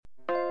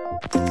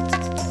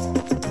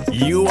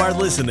You are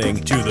listening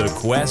to The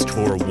Quest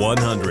for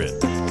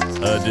 100,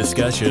 a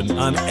discussion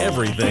on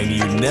everything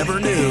you never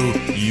knew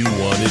you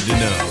wanted to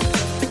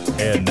know.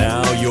 And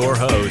now your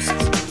hosts,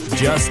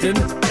 Justin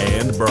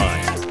and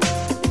Brian.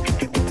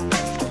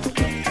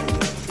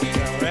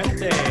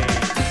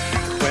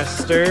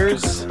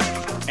 Questers,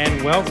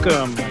 and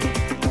welcome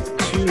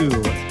to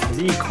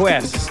The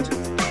Quest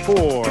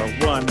for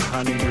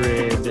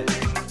 100.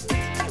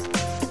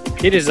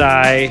 It is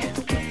I,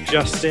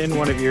 Justin,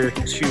 one of your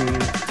two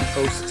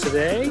hosts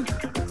today,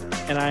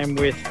 and I'm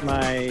with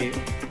my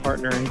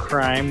partner in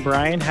crime,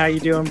 Brian. How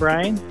you doing,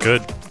 Brian?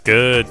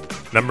 Good.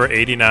 Number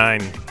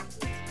 89.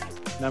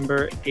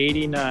 Number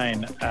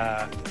 89.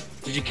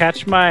 Did you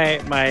catch my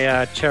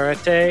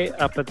charete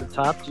up at the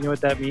top? Do you know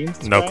what that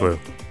means? No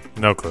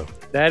Brian? clue.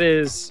 That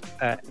is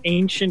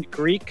ancient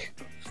Greek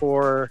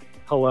for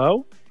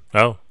hello.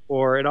 Oh.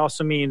 Or it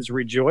also means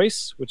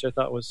rejoice, which I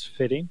thought was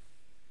fitting.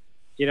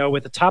 You know,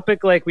 with a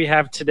topic like we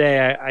have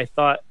today, I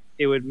thought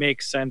it would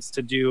make sense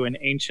to do an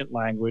ancient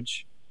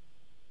language,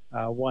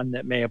 one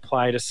that may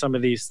apply to some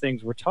of these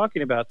things we're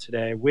talking about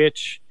today,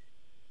 which,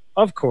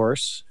 of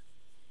course,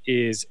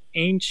 is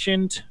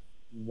ancient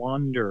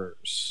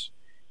wonders.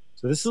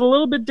 So this is a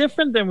little bit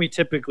different than we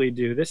typically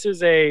do. This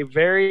is a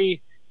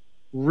very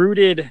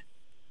rooted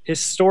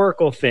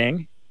historical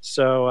thing.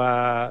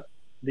 So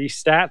the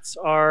stats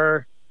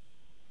are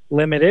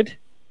limited.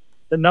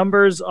 The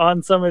numbers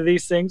on some of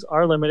these things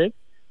are limited,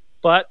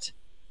 but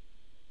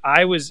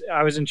I was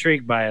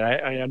intrigued by it.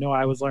 I know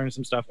I was learning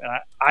some stuff, and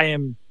I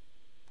am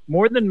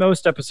more than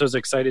most episodes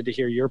excited to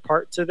hear your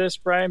part to this,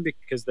 Brian,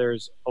 because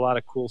there's a lot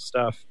of cool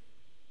stuff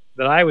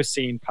that I was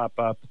seeing pop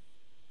up.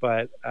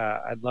 But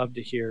I'd love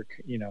to hear,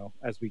 you know,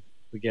 as we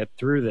get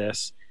through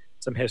this,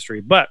 some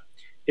history. But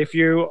if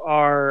you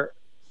are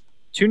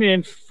tuning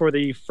in for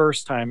the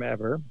first time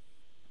ever,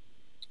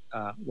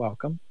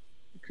 welcome.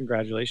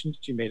 Congratulations.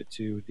 You made it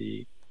to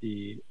the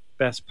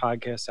best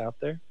podcast out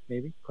there,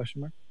 maybe,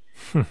 question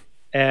mark.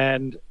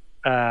 And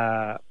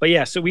but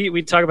yeah, so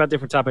we talk about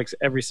different topics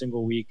every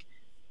single week,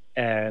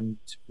 and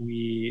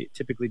we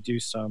typically do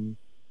some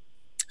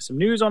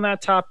news on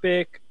that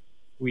topic.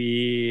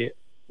 We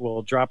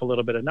will drop a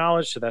little bit of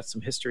knowledge, so that's some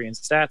history and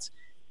stats,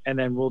 and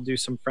then we'll do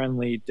some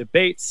friendly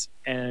debates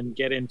and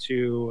get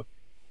into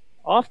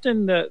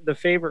often the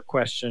favorite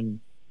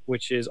question,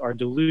 which is our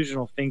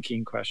delusional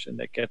thinking question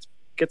that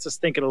gets us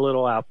thinking a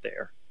little out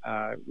there,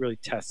 really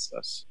tests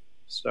us.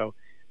 So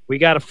we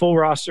got a full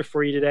roster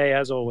for you today,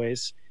 as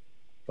always.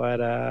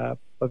 But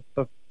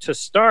to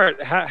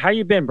start, how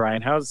you been,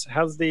 Brian? How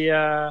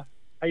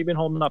you been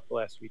holding up the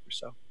last week or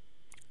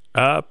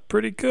so?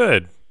 Pretty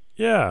good.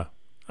 Yeah.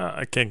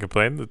 I can't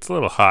complain. It's a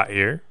little hot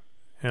here.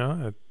 You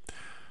know,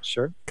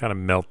 sure. Kind of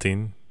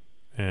melting,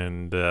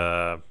 and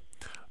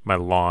my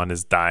lawn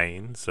is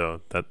dying,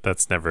 so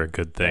that's never a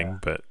good thing. Yeah.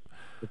 But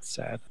it's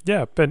sad.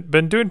 Yeah,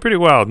 been doing pretty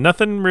well.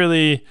 Nothing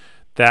really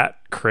that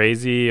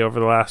crazy over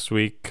the last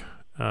week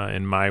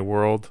in my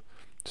world.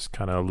 Just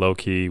kind of low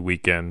key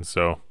weekend.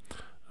 So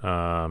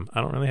I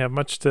don't really have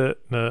much to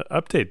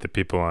update the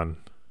people on.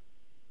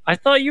 I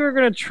thought you were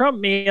going to trump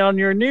me on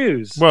your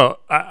news. Well,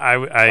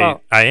 I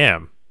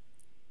am.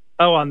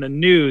 Oh, on the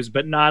news,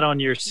 but not on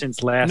your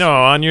since last. No,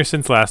 on your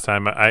since last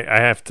time.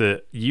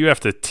 You have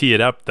to tee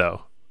it up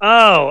though.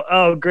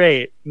 Oh,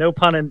 great. No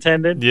pun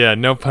intended. Yeah,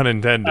 no pun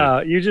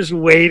intended. You're just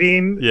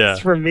waiting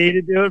for me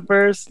to do it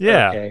first?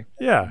 Yeah. Okay.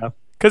 Yeah.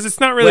 Because it's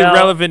not really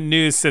relevant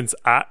news since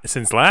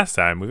last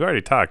time. We've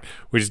already talked.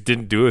 We just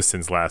didn't do it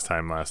since last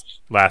time.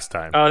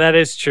 Oh, that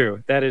is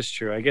true.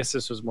 I guess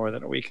this was more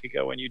than a week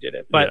ago when you did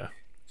it. But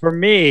for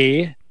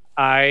me,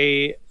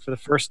 I, for the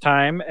first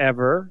time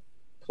ever,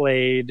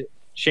 played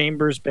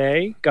Chambers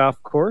Bay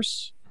Golf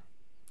Course.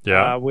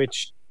 Yeah.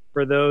 Which,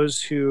 for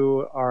those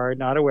who are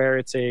not aware,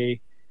 it's a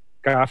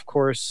golf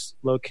course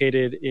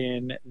located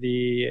in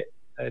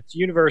it's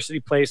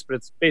University Place, but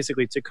it's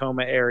basically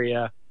Tacoma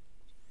area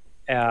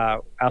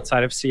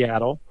outside of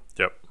Seattle.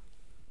 Yep.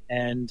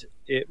 And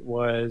it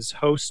was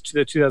host to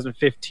the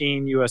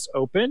 2015 U.S.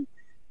 Open.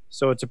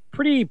 So it's a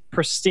pretty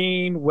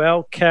pristine,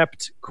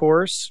 well-kept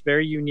course,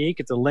 very unique.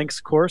 It's a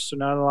links course, so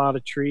not a lot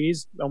of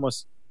trees,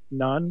 almost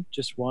none,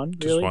 just one,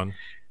 really. Just one.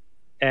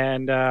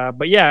 And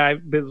but yeah, I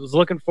was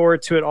looking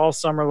forward to it all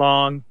summer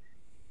long.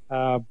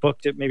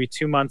 Booked it maybe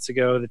 2 months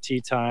ago, the tee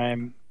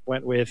time.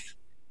 Went with,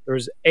 there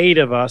was 8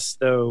 of us,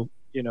 though,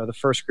 you know, the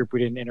first group we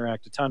didn't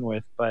interact a ton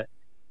with. But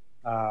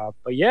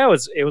yeah,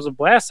 it was a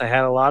blast. I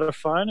had a lot of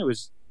fun. It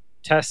was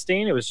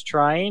testing. It was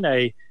trying.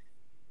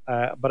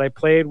 But I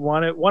played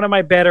one of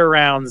my better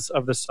rounds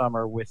of the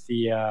summer with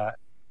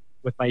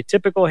my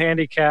typical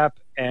handicap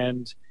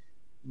and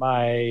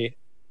my,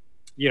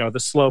 you know, the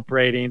slope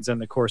ratings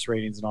and the course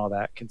ratings and all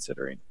that,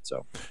 considering.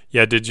 So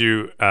yeah,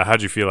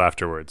 how'd you feel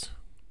afterwards?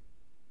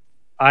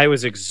 I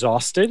was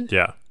exhausted.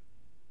 Yeah.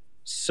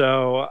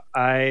 So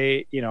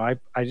I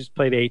just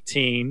played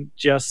 18,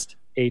 just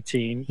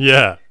 18.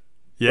 Yeah.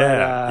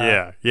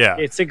 Yeah.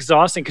 It's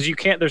exhausting because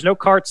there's no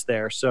carts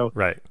there. So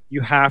right.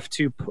 You have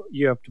to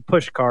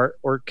push cart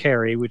or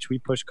carry, which we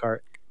push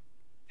cart.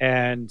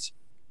 And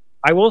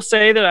I will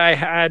say that I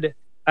had,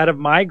 out of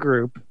my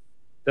group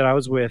that I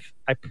was with,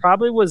 I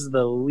probably was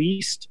the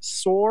least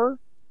sore.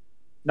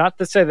 Not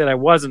to say that I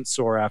wasn't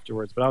sore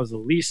afterwards, but I was the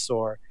least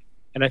sore.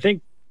 And I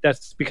think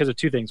that's because of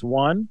two things.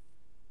 One,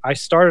 I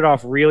started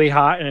off really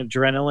hot and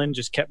adrenaline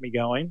just kept me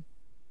going.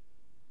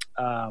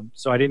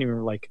 So I didn't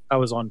even I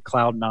was on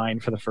cloud 9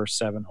 for the first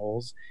 7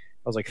 holes.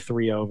 I was like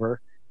 3 over,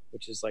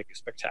 which is like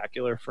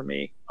spectacular for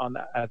me on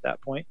that at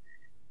that point.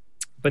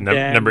 But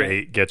then number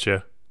 8 gets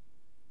you.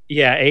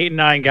 Yeah, 8 and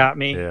 9 got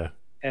me. Yeah.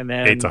 And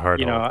then 8's a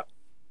hard hole.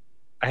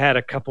 I had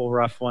a couple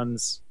rough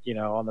ones,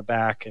 on the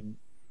back, and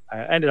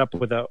I ended up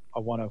with a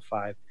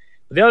 105.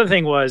 But the other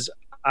thing was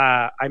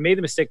I made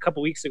the mistake a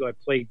couple weeks ago. I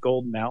played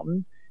Golden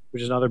Mountain,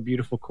 which is another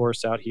beautiful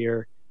course out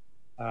here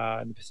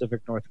in the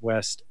Pacific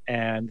Northwest.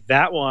 And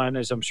that one,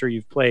 as I'm sure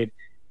you've played,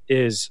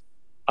 is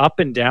up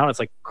and down. It's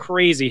like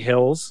crazy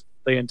hills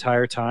the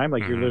entire time.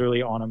 Like you're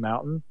literally on a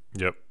mountain.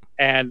 Yep.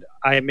 And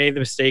I made the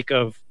mistake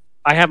of,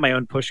 I have my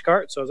own push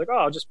cart. So I was like, oh,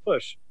 I'll just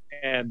push.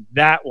 And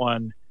that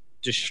one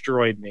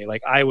destroyed me.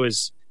 Like I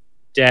was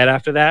dead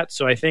after that.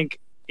 So I think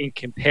in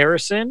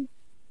comparison,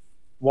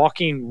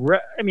 walking,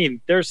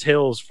 there's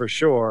hills for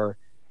sure,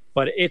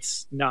 but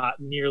it's not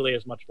nearly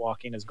as much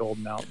walking as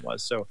Golden Mountain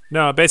was. So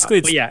no, basically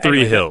it's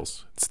three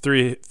hills. It's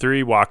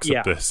three walks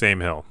up the same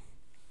hill.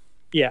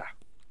 Yeah,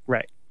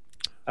 right.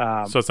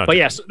 So it's not.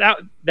 But so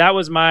that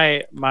was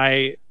my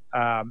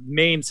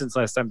main since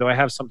last time. Though I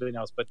have something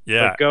else, but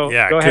go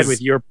ahead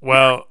with your.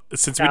 Well,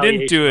 since we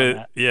didn't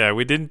do it,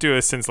 we didn't do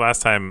it since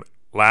last time.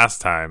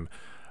 Last time,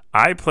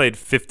 I played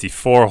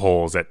 54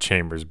 holes at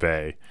Chambers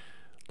Bay.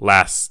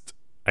 Last,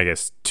 I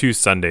guess, 2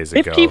 Sundays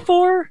ago.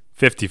 54.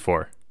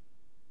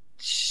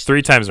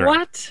 3 times around.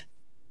 What?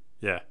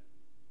 Yeah.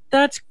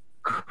 That's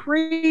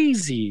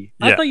crazy.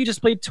 Yeah. I thought you just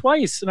played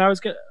twice, and I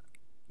was gonna.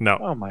 No.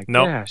 Oh my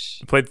gosh.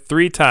 I played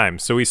 3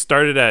 times. So we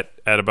started at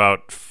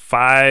about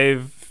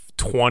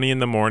 5:20 in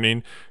the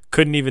morning.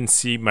 Couldn't even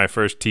see my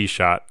first tee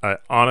shot.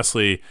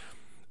 Honestly,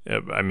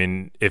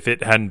 if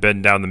it hadn't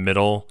been down the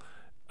middle,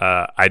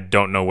 I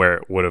don't know where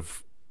it would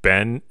have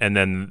been. And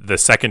then the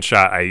second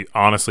shot, I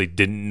honestly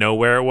didn't know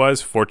where it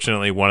was.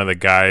 Fortunately, one of the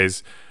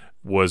guys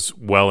was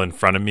well in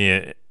front of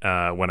me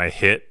when I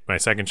hit my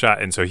second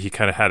shot, and so he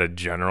kind of had a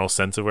general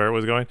sense of where it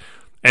was going.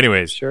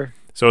 Anyways, sure.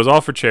 So it was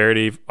all for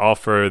charity, all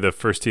for the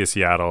first tee of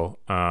Seattle.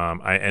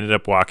 I ended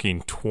up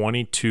walking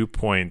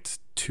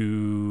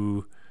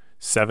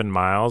 22.27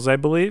 miles, I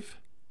believe.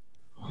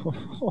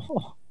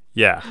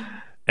 Yeah,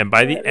 and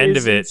by the end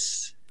of it,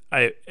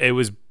 I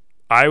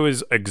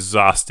was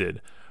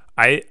exhausted.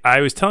 I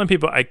was telling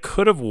people I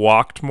could have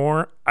walked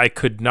more. I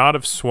could not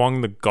have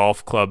swung the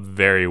golf club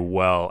very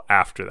well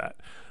after that.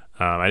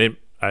 I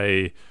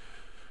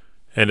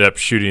ended up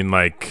shooting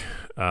like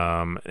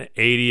an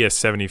 80, a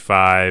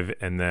 75,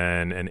 and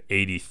then an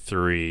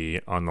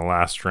 83 on the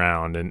last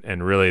round.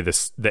 And really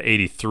the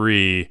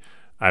 83,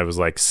 I was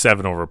like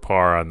 7 over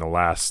par on the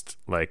last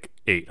like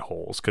 8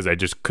 holes because I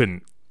just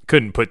couldn't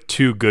put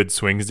 2 good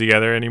swings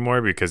together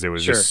anymore because it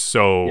was just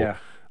so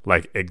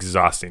like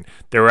exhausting.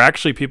 There were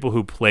actually people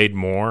who played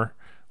more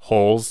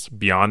holes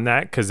beyond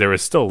that because there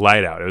was still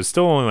light out. It was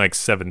still only like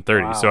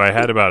 7:30, wow. So I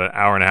had about an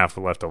hour and a half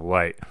left of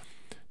light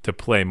to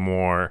play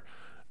more.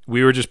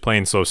 We were just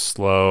playing so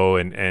slow,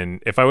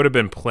 and if I would have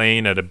been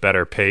playing at a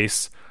better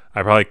pace,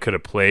 I probably could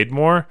have played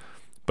more.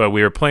 But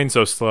we were playing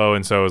so slow,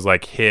 and so it was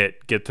like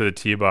get to the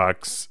tee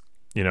box,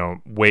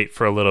 wait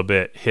for a little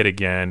bit, hit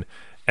again,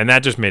 and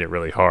that just made it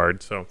really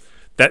hard. So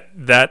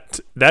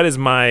that is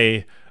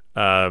my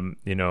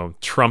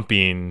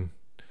trumping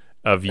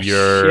of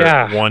your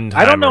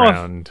one-time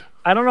round.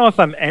 I don't know if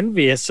I'm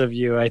envious of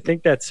you. I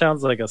think that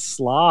sounds like a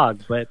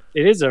slog, but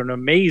it is an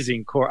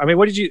amazing course. I mean,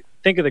 what did you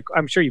think of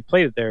I'm sure you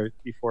played it there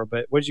before,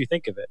 but what did you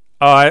think of it?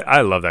 Oh,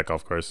 I love that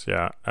golf course.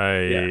 Yeah.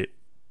 It's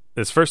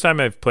the first time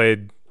I've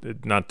played,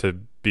 not to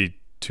be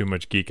too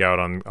much geek out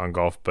on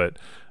golf, but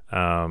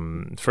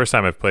first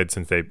time I've played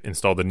since they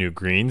installed the new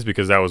greens,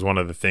 because that was one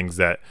of the things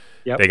that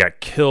they got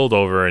killed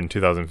over in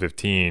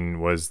 2015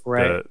 was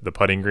the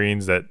putting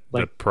greens that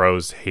the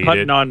pros hated.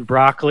 Putting on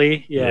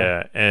broccoli.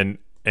 Yeah.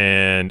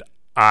 And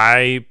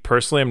I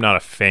personally am not a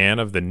fan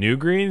of the new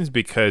greens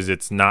because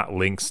it's not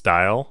link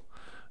style.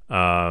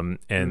 And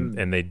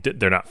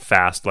they're not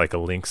fast like a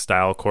link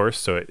style course.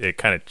 So it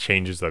kind of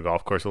changes the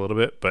golf course a little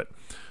bit, but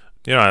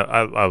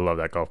I love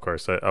that golf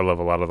course. I love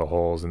a lot of the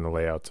holes and the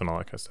layouts and all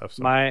that kind of stuff.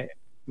 So.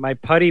 My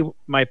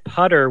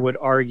putter would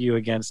argue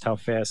against how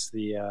fast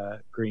the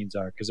greens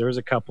are, because there was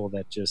a couple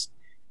that just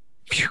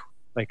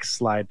like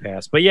slide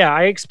past. But yeah,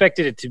 I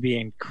expected it to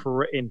be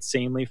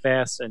insanely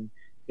fast, and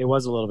it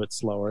was a little bit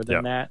slower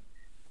than that.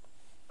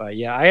 But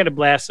yeah, I had a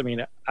blast. I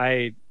mean,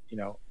 I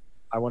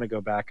want to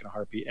go back in a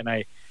heartbeat. And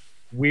I,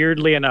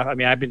 weirdly enough,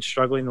 I've been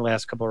struggling the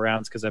last couple of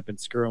rounds because I've been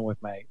screwing with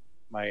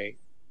my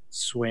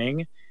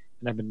swing,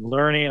 and I've been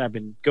learning. I've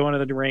been going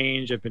to the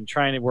range. I've been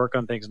trying to work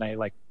on things, and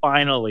I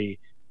finally.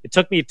 It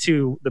took me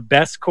to the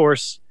best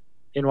course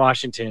in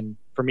Washington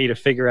for me to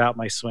figure out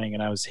my swing,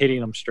 and I was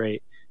hitting them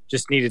straight.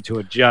 Just needed to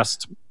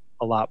adjust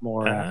a lot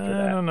more after I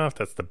that. don't know if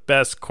that's the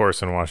best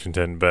course in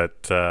Washington,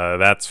 but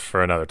that's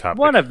for another topic.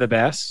 One of the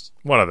best.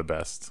 One of the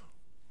best.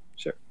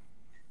 Sure.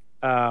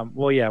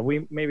 Well, yeah,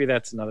 maybe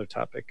that's another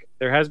topic.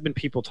 There has been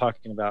people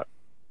talking about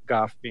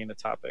Goff being a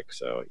topic,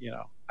 so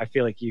I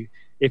feel like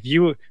if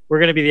you were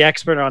going to be the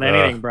expert on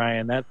anything,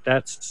 Brian,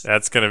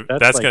 that's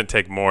gonna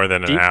take more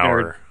than an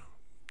hour.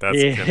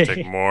 That's gonna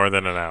take more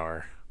than an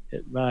hour.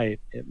 It might.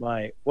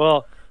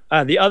 Well,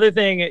 the other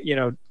thing,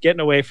 getting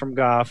away from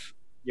Goff,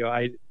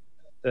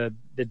 the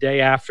day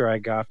after I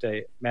golfed,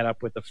 I met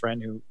up with a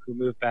friend who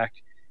moved back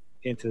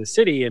into the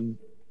city, and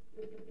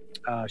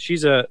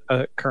she's a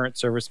current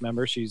service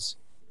member. She's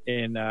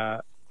in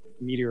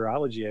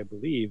meteorology, I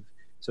believe.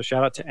 So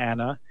shout out to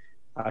Anna.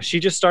 She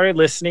just started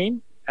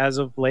listening as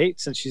of late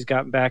since she's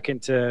gotten back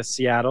into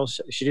Seattle.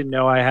 She didn't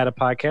know I had a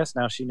podcast.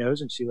 Now she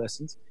knows and she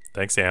listens.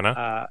 Thanks,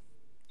 Anna.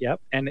 Yep.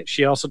 And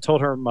she also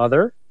told her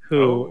mother,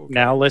 who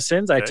now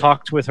listens. Okay. I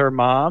talked with her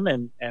mom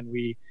and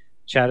we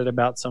chatted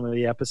about some of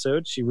the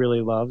episodes. She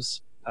really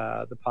loves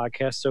the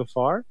podcast so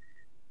far.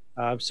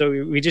 So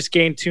we just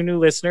gained 2 new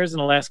listeners in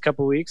the last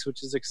couple of weeks,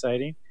 which is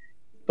exciting.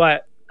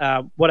 But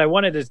what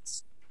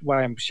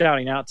I'm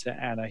shouting out to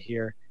Anna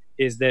here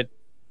is that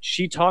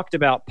she talked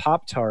about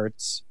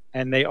Pop-Tarts,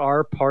 and they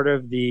are part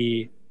of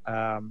they're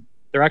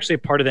actually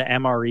part of the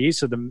MRE,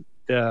 so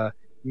the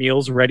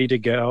meals ready to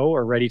go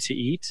or ready to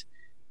eat.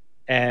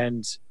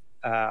 And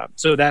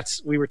so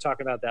we were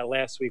talking about that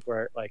last week,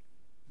 where like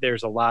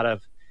there's a lot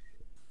of,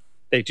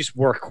 they just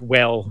work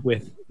well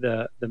with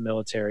the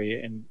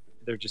military, and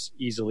they're just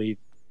easily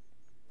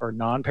or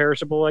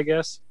non-perishable, I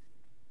guess,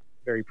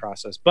 very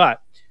processed.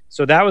 But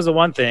so that was the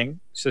one thing.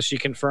 So she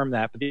confirmed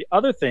that. But the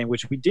other thing,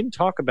 which we didn't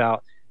talk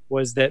about,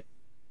 was that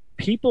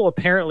people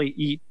apparently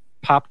eat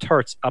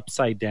Pop-Tarts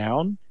upside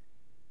down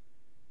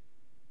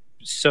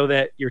so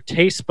that your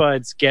taste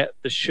buds get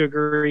the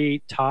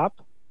sugary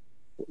top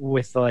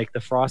with like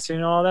the frosting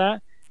and all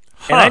that.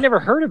 And I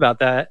never heard about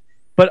that.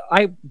 But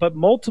I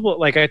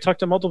talked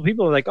to multiple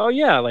people like, oh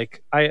yeah,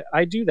 like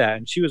I do that.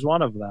 And she was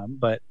one of them.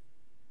 But,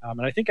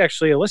 and I think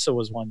actually Alyssa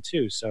was one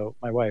too. So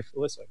my wife,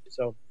 Alyssa.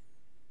 So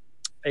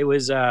it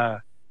was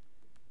an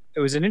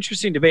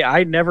interesting debate.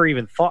 I never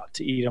even thought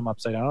to eat them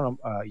upside down. I don't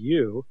know,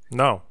 you.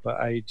 No. But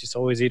I just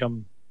always eat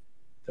them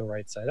the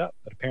right side up.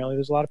 But apparently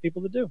there's a lot of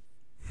people that do.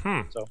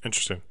 So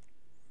interesting.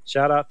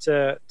 Shout out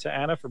to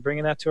Anna for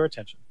bringing that to our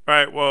attention. All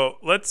right. Well,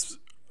 let's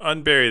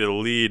unbury the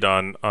lead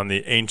on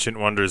the ancient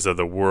wonders of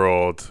the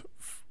world.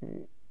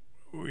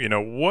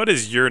 What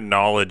is your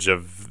knowledge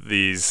of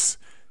these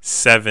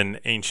 7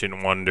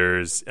 ancient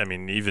wonders? I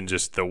mean, even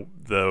just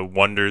the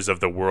wonders of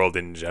the world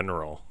in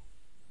general.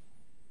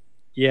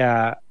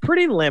 Yeah,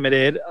 pretty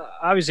limited.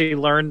 Obviously,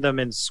 learned them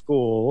in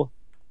school.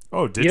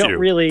 Oh, did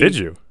you? Did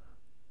you?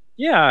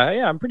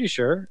 Yeah, I'm pretty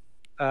sure.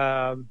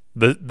 I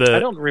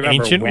don't remember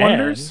ancient when.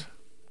 wonders.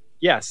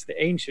 Yes,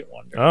 the ancient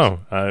wonders. Oh,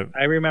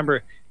 I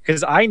remember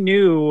because I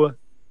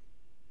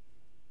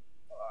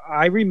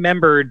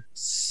remembered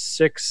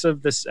 6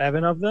 of the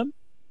 7 of them,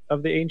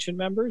 of the ancient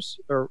members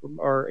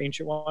or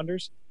ancient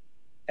wonders,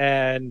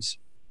 and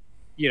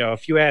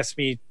if you asked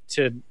me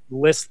to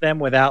list them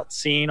without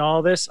seeing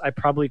all this, I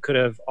probably could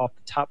have off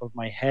the top of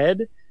my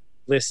head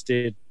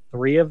listed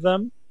 3 of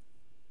them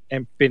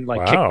and been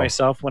like kicked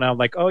myself when I'm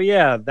like, oh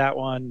yeah, that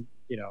one,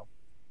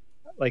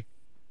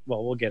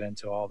 well, we'll get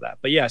into all that.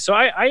 But yeah, so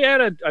I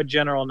had a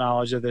general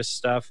knowledge of this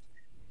stuff.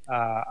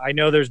 I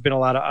know there's been a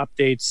lot of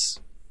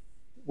updates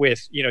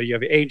with, you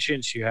have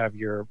ancients, you have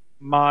your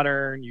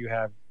modern, you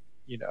have,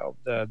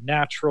 the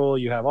natural,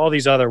 you have all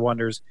these other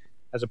wonders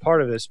as a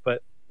part of this,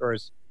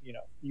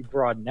 you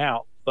broaden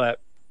out. But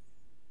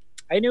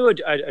I knew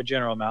a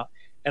general amount.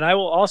 And I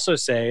will also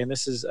say, and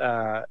this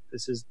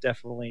is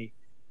definitely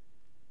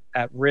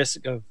at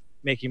risk of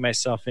making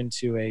myself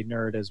into a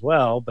nerd as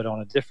well, but on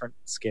a different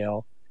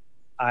scale,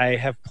 I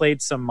have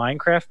played some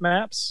Minecraft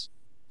maps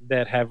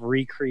that have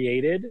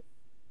recreated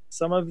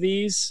some of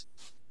these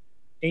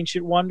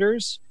ancient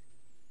wonders,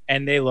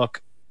 and they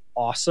look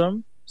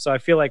awesome. So I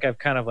feel like I've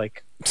kind of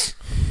like,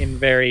 in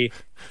very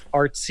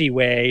artsy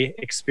way,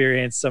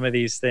 experienced some of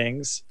these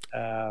things.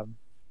 Okay,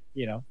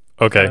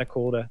 kind of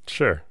cool to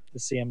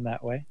see them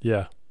that way.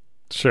 Yeah,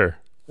 sure.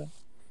 So,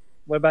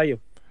 what about you?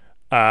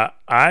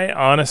 I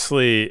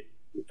honestly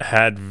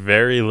had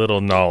very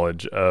little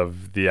knowledge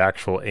of the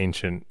actual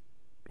ancient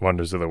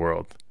wonders of the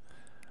world.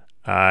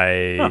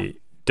 I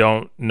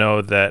don't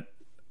know that.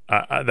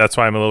 That's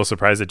why I'm a little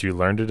surprised that you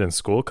learned it in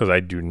school, because I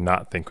do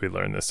not think we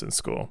learned this in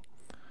school.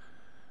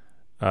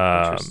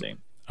 Interesting.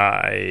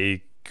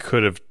 I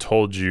could have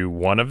told you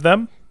one of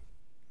them,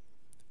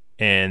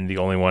 and the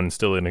only one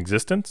still in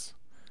existence,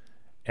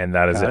 and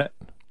that is it.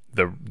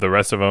 The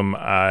rest of them,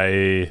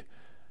 I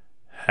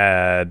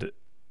had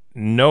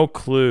no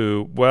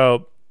clue.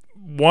 Well,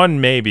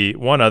 one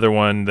other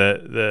one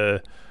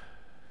that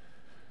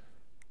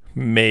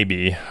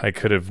maybe I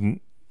could have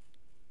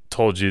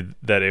told you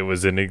that it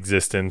was in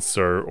existence,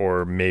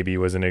 or maybe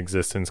was in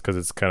existence, because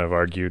it's kind of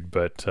argued,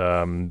 but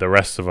the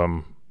rest of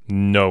them,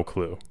 no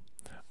clue.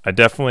 I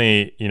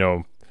definitely,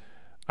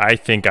 I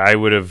think I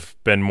would have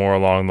been more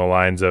along the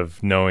lines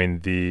of knowing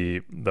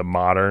the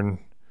modern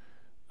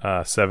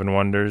Seven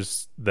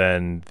Wonders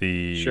than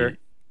Sure.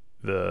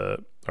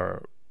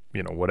 or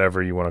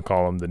whatever you want to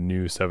call them, the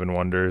new Seven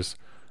Wonders,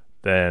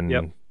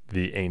 than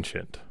the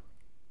ancient.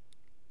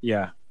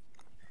 Yeah.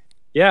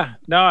 Yeah.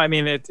 No, I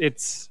mean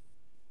it's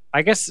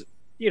I guess,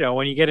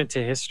 when you get into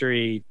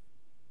history,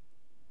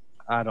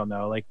 I don't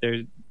know, like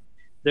there's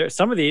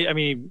some of the, I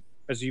mean,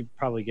 as you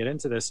probably get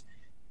into this,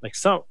 like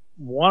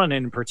one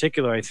in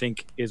particular I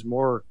think is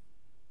more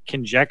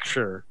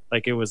conjecture.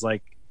 Like it was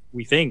like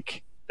we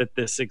think that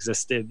this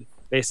existed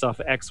based off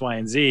of X, Y,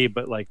 and Z,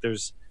 but like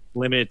there's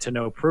limited to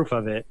no proof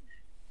of it.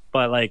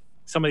 But like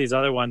some of these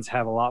other ones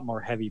have a lot more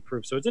heavy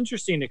proof. So it's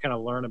interesting to kind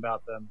of learn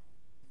about them.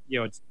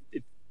 It's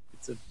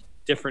a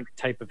different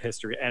type of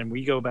history, and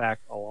we go back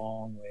a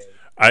long way.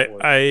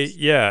 And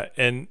I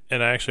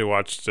actually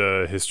watched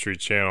a History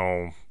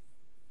Channel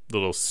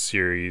little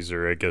series,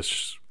 or I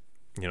guess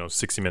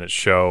 60-minute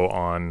show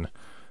on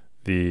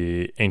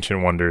the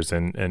ancient wonders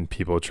and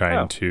people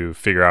trying to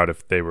figure out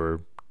if they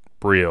were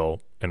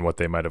real and what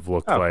they might have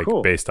looked like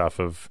based off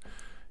of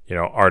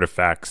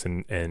artifacts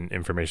and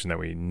information that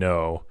we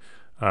know.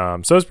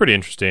 So it's pretty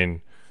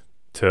interesting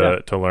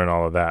to learn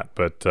all of that.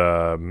 But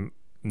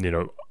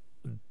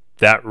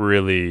that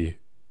really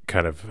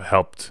kind of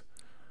helped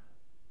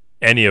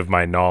any of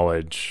my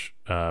knowledge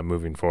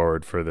moving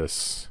forward for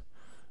this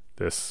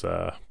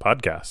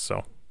podcast.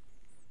 So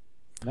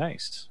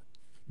nice.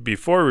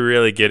 Before we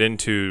really get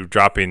into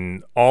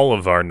dropping all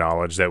of our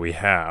knowledge that we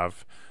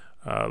have,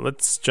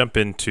 let's jump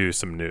into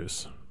some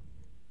news.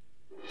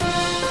 You're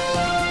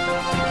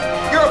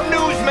a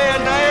newsman.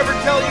 Did I ever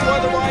tell you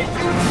otherwise?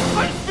 You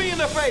punch me in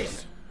the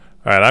face.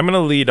 All right, I'm going to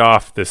lead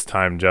off this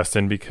time,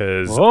 Justin,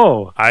 because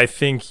I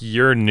think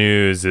your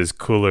news is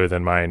cooler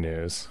than my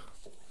news.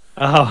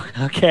 Oh,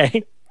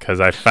 okay. Because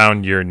I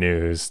found your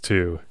news,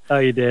 too. Oh,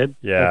 you did?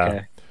 Yeah.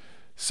 Okay.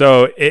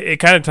 So it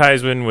kind of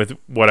ties in with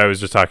what I was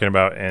just talking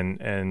about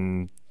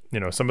and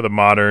some of the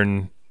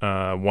modern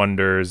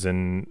wonders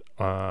and,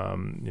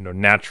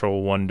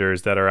 natural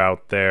wonders that are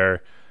out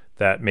there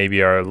that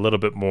maybe are a little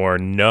bit more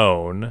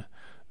known.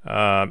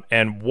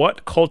 And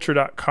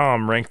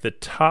WhatCulture.com ranked the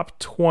top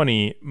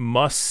 20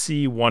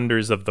 must-see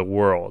wonders of the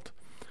world.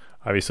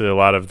 Obviously, a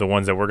lot of the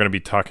ones that we're going to be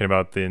talking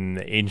about in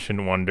the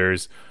ancient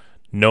wonders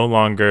no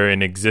longer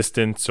in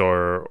existence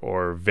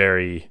or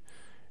very,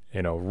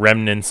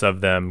 remnants of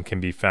them can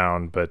be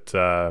found. But,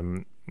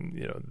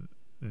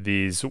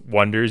 these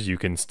wonders you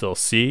can still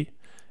see.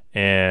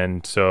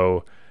 And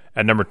so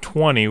at number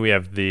 20, we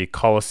have the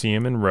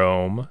Colosseum in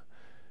Rome.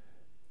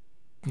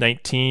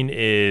 19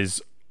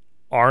 is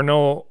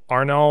Arenal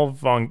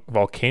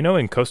volcano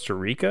in Costa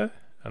Rica.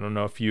 I don't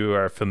know if you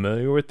are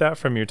familiar with that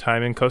from your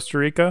time in Costa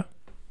Rica.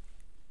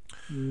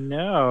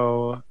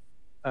 No.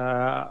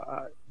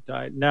 I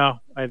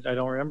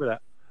don't remember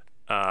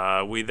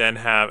that. We then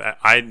have,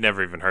 I'd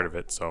never even heard of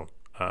it, so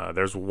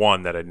there's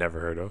one that I'd never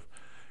heard of.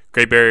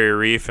 Great Barrier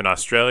Reef in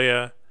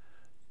Australia.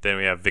 Then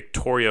we have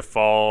Victoria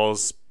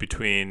Falls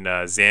between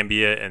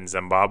Zambia and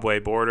Zimbabwe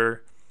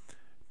border.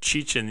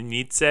 Chichen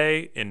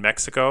Itza in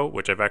Mexico,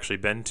 which I've actually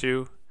been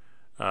to.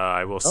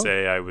 I will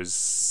say I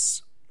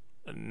was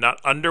not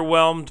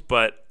underwhelmed,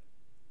 but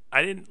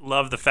I didn't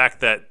love the fact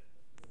that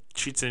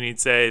Chichen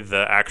Itza,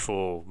 the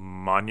actual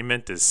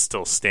monument, is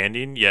still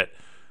standing, yet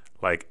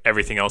like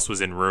everything else was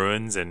in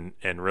ruins, and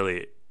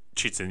really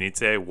Chichen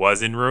Itza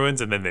was in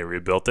ruins, and then they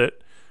rebuilt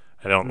it.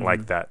 I don't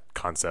like that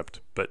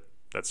concept, but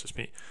that's just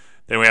me.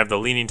 Then we have the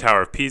Leaning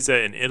Tower of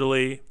Pisa in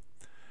Italy,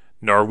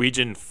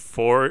 Norwegian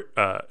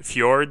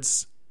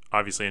fjords,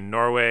 obviously in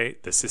Norway,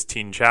 the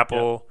Sistine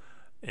Chapel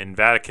in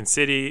Vatican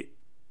City,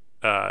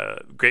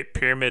 Great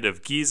Pyramid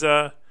of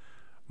Giza,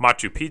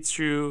 Machu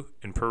Picchu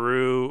in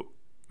Peru,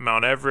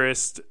 Mount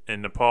Everest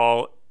in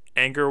Nepal,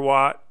 Angkor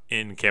Wat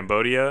in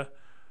Cambodia,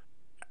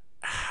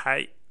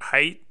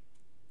 Hagia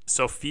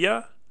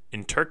Sophia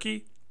in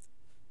Turkey,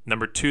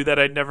 number 2 that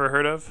I'd never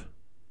heard of.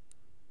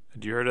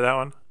 Had you heard of that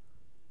one?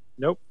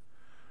 Nope.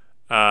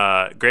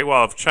 Great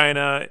Wall of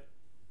China,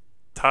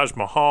 Taj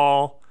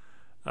Mahal,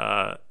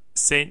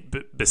 St.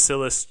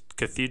 Basilis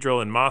Cathedral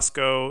in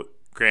Moscow,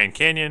 Grand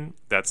Canyon.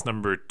 That's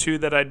number 2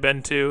 that I'd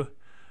been to.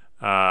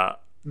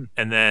 And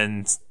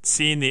then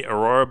seeing the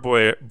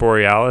Aurora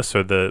Borealis,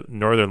 or the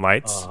Northern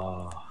Lights,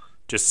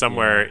 just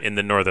somewhere in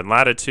the northern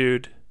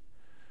latitude.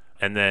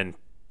 And then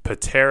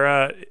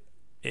Patara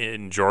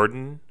in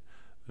Jordan,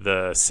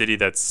 the city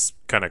that's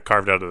kind of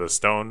carved out of the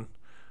stone.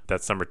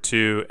 That's number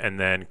 2. And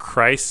then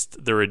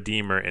Christ the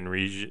Redeemer in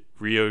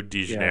Rio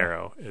de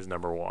Janeiro is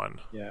number 1.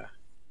 Yeah.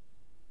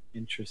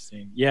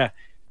 Interesting. Yeah.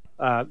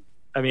 I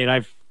mean,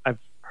 I've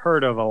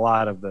heard of a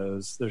lot of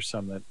those. There's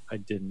some that I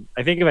didn't.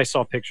 I think if I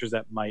saw pictures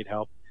that might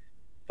help,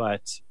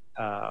 but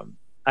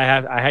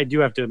I do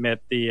have to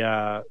admit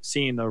the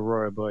seeing the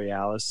Aurora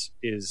Borealis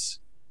is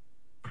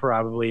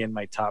probably in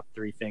my top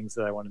 3 things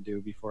that I want to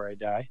do before I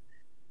die.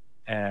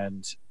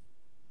 And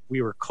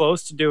we were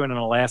close to doing an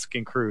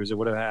Alaskan cruise. It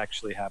would have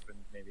actually happened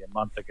maybe a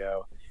month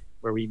ago,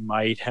 where we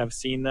might have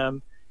seen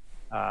them.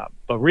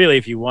 But really,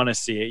 if you want to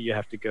see it, you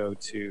have to go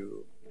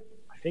to,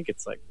 I think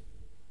it's like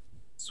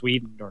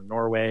Sweden or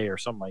Norway or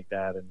something like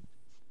that, and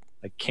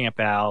like camp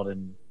out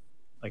and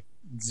like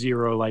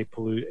zero light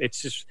pollution.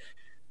 It's just,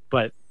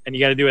 and you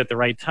got to do it at the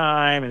right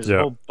time. And there's a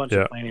whole bunch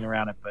of planning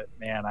around it. But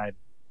man, I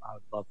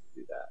would love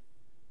to do that.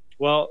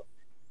 Well,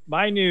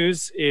 my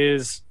news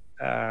is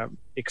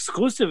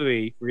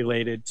exclusively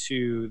related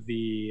to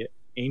the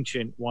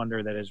ancient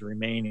wonder that is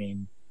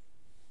remaining,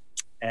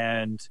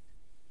 and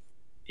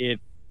it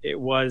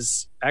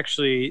was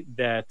actually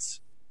that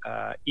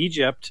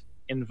Egypt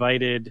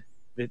invited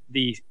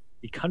the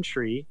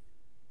country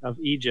of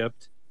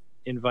Egypt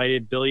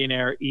invited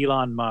billionaire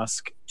Elon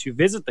Musk to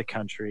visit the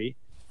country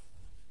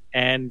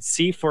and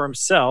see for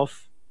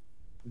himself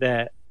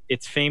that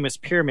its famous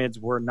pyramids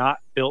were not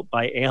built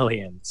by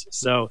aliens.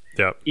 So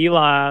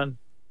Elon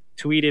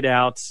tweeted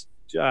out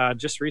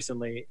just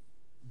recently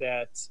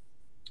that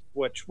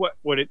what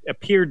it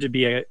appeared to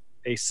be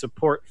a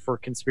support for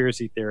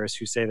conspiracy theorists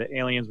who say that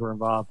aliens were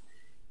involved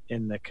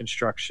in the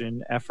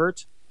construction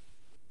effort.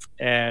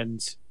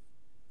 And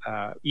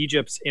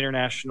Egypt's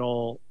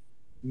international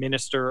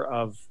minister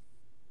of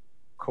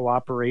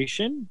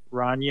cooperation,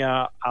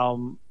 Rania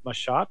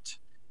Al-Mashat,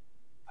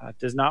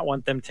 does not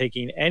want them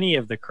taking any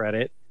of the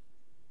credit.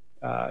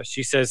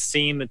 She says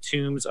seeing the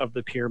tombs of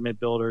the pyramid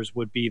builders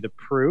would be the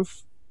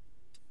proof.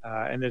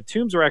 And the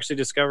tombs were actually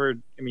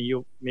discovered, I mean,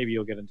 you'll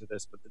get into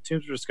this, but the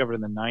tombs were discovered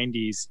in the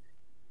 90s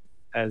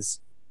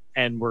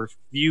and were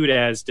viewed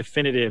as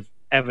definitive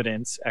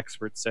evidence,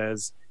 expert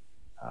says,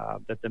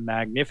 that the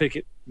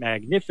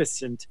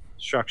magnificent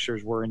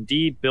structures were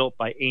indeed built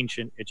by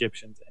ancient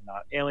Egyptians and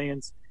not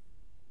aliens.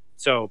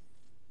 So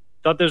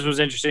thought this was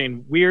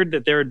interesting. Weird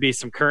that there would be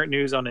some current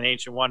news on an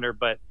ancient wonder,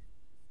 but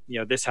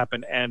this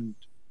happened, and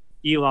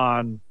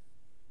Elon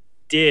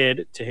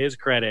did, to his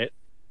credit,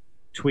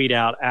 tweet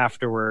out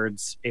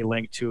afterwards a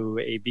link to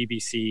a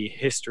BBC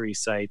history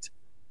site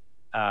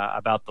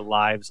about the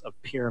lives of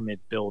pyramid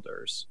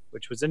builders,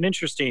 which was an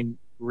interesting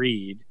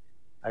read.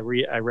 I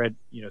read,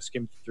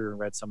 skimmed through and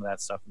read some of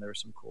that stuff, and there was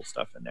some cool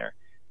stuff in there.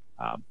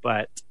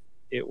 But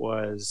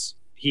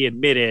he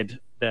admitted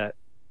that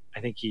I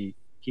think he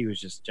was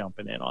just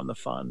jumping in on the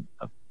fun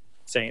of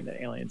saying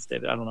that aliens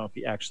did it. I don't know if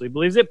he actually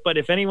believes it, but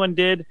if anyone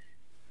did,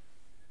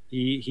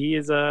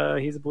 he's a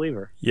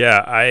believer.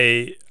 Yeah,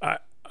 I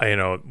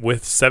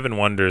with Seven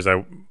Wonders,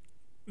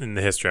 in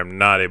the history, I'm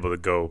not able to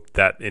go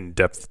that in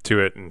depth to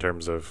it in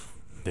terms of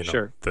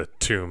the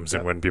tombs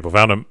and when people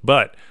found them.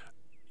 But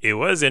it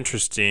was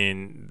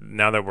interesting,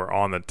 now that we're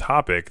on the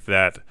topic,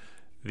 that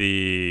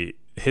the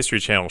History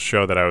Channel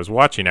show that I was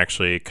watching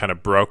actually kind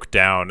of broke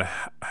down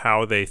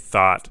how they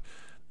thought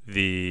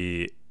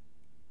the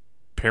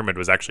pyramid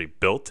was actually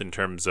built in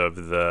terms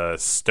of the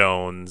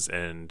stones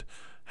and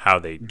how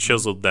they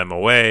chiseled them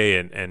away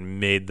and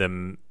made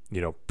them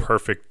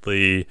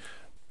perfectly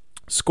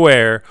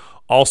square.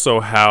 Also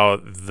how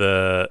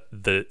the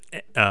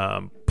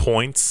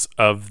points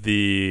of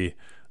the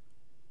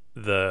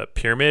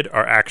pyramid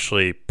are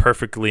actually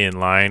perfectly in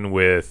line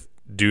with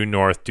due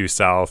north, due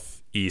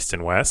south, east,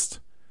 and west.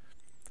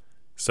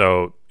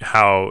 So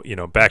how,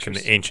 back in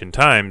the ancient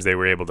times, they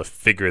were able to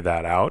figure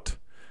that out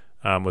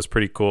was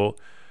pretty cool.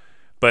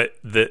 But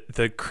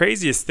the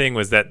craziest thing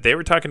was that they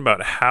were talking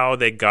about how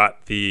they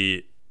got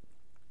the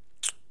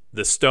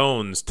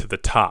stones to the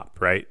top,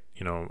 right?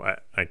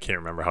 I can't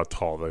remember how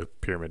tall the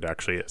pyramid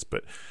actually is,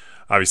 but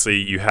obviously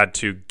you had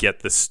to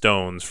get the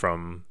stones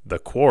from the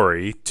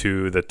quarry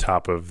to the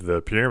top of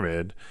the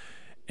pyramid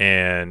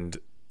and,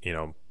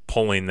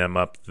 pulling them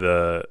up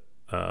the,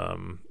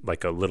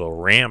 like a little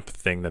ramp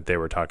thing that they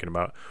were talking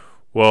about.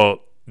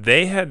 Well,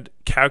 they had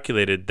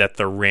calculated that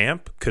the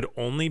ramp could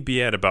only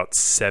be at about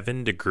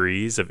 7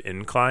 degrees of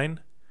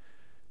incline,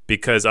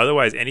 because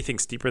otherwise anything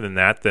steeper than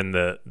that, then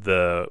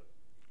the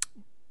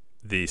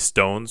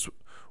stones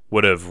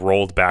would have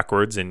rolled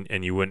backwards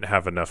and you wouldn't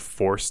have enough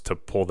force to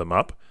pull them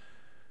up.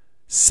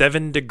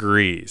 7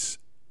 degrees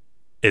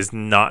is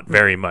not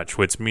very much,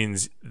 which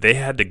means they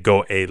had to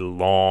go a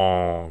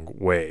long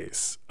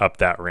ways up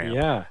that ramp.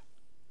 Yeah.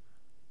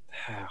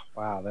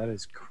 Wow, that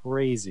is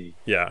crazy.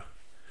 Yeah.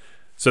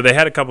 So they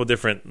had a couple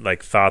different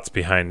thoughts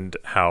behind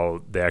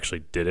how they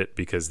actually did it,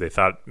 because they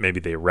thought maybe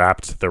they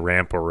wrapped the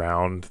ramp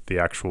around the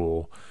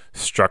actual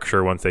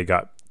structure once they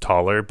got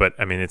taller. But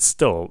I mean,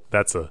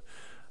 that's a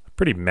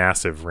pretty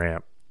massive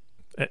ramp.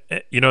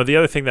 The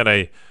other thing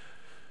that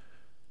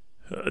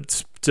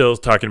still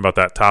talking about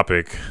that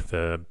topic,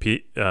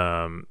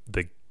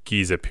 the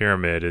Giza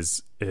pyramid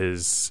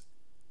is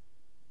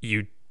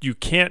you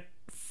can't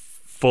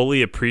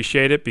fully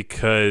appreciate it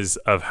because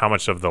of how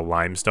much of the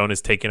limestone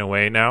is taken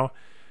away now.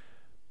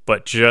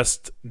 But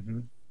just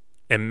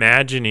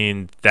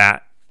imagining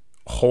that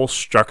whole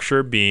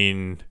structure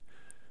being,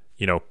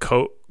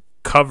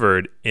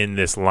 covered in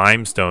this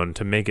limestone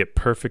to make it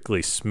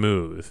perfectly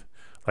smooth.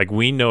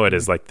 We know it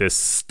as this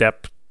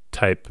step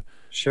type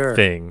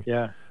thing.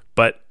 Yeah.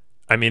 But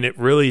I mean, it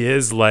really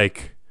is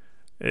like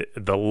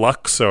the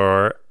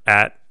Luxor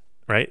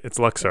right? It's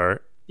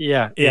Luxor.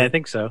 Yeah, I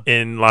think so.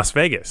 In Las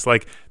Vegas.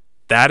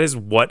 that is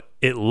what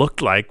it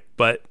looked like,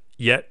 but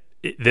yet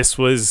this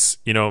was,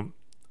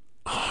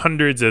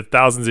 hundreds of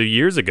thousands of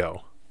years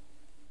ago.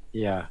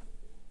 Yeah.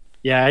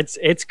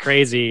 It's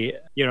crazy,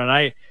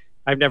 and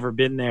I've never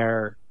been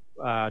there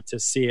to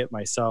see it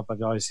myself.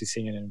 I've obviously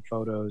seen it in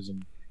photos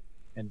and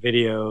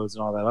videos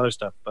and all that other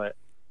stuff, but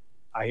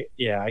I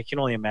can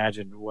only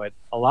imagine what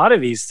a lot of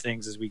these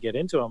things, as we get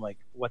into them, like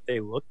what they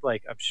looked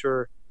like. I'm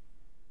sure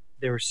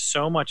there was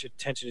so much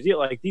attention to detail.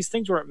 Like, these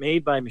things weren't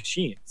made by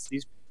machines.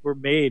 These were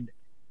made,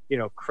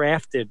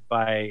 crafted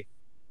by,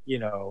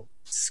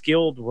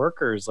 skilled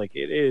workers. Like,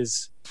 it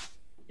is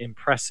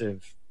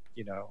impressive,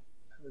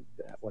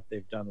 what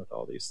they've done with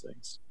all these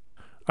things.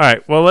 All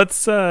right, well,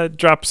 let's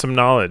drop some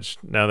knowledge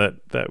now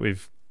that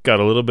we've got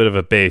a little bit of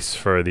a base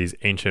for these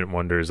ancient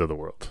wonders of the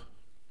world.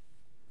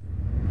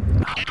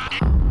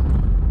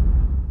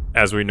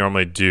 As we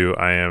normally do,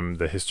 I am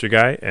the history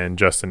guy, and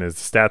Justin is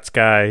the stats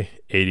guy.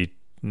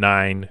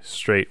 89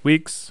 straight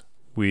weeks.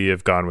 We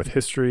have gone with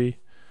history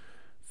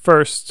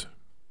first,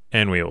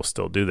 and we will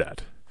still do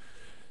that.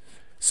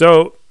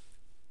 So,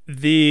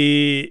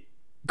 the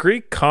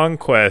Greek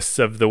conquests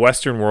of the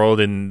Western world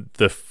in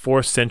the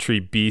 4th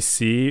century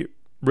BC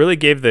really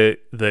gave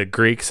the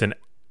Greeks an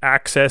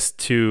access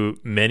to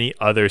many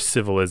other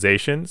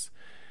civilizations.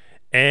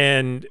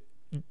 And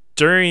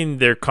during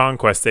their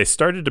conquest, they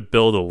started to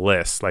build a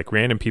list. Like,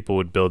 random people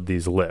would build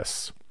these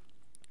lists.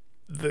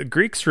 The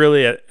Greeks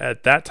really,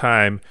 at that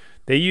time,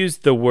 they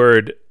used the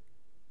word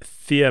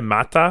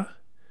theamata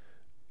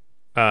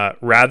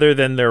rather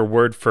than their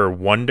word for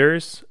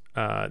wonders.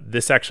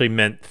 This actually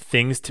meant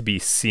things to be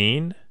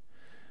seen.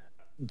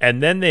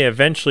 And then they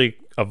eventually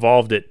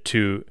evolved it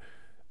to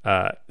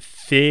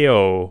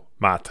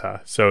theomata.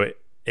 So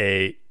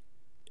a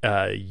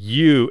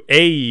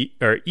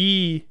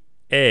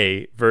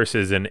E-A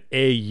versus an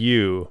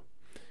A-U,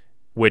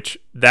 which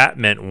that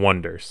meant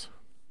wonders.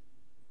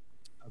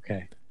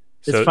 Okay.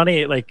 It's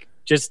funny, like,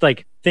 just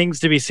like things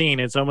to be seen.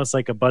 It's almost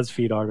like a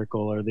BuzzFeed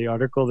article or the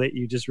article that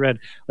you just read.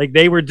 Like,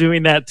 they were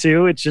doing that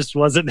too. It just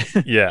wasn't.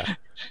 Yeah.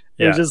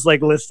 It was just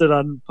like listed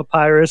on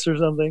papyrus or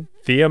something.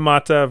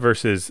 Theomata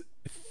versus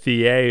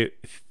theaumata.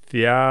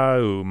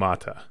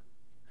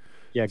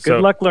 Yeah,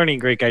 good luck learning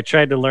Greek. I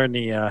tried to learn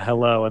the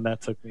hello, and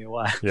that took me a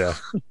while. Yeah.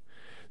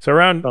 So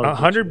around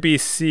 100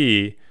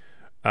 BC,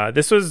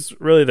 this was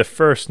really the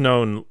first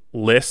known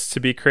list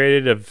to be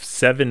created of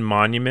 7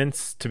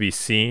 monuments to be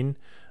seen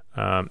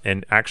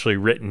and actually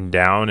written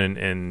down.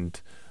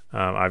 And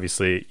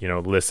obviously,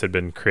 lists had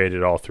been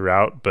created all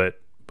throughout, but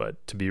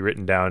to be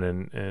written down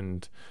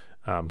and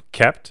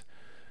kept.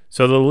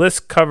 So the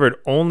list covered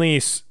only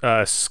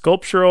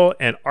sculptural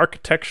and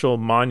architectural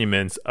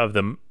monuments of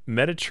the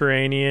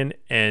Mediterranean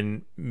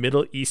and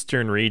Middle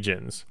Eastern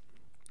regions,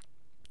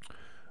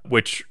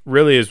 which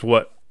really is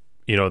what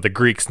the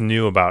Greeks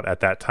knew about at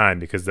that time,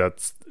 because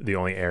that's the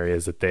only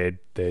areas that they'd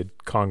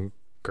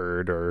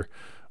conquered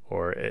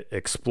or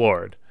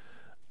explored.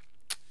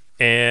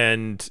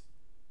 And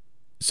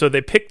so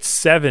they picked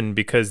 7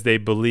 because they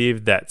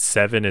believed that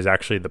 7 is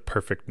actually the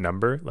perfect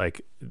number,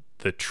 like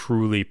the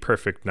truly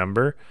perfect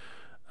number.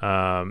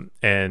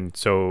 And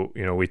so,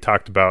 we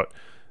talked about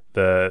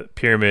the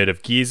Pyramid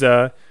of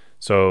Giza.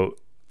 So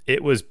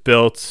it was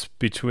built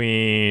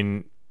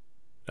between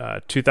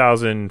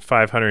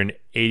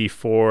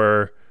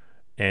 2584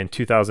 and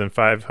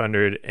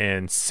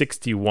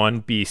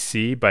 2561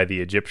 BC by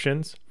the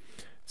Egyptians.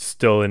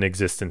 Still in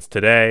existence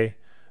today.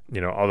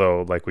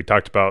 Although, like we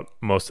talked about,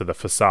 most of the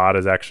facade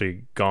is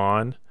actually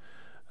gone.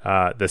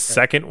 The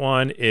second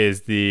one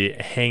is the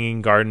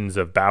Hanging Gardens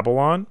of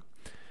Babylon.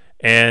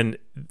 And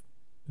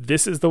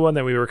this is the one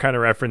that we were kind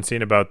of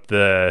referencing about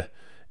the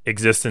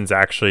existence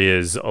actually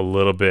is a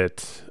little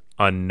bit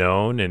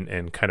unknown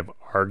and kind of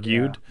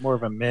argued. Yeah, more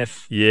of a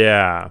myth.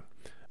 Yeah.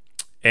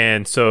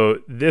 And so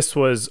this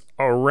was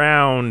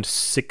around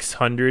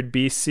 600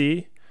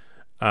 BC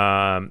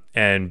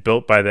and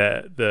built by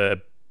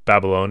the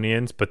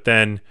Babylonians. But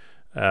then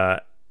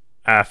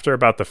after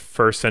about the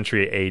 1st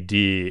century AD,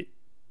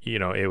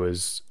 it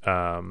was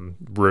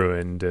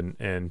ruined.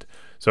 And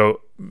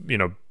so,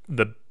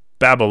 the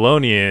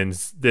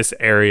Babylonians, this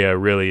area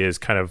really is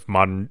kind of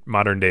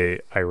modern day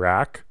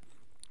Iraq.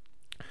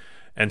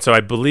 And so I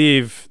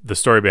believe the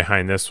story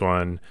behind this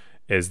one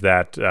is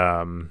that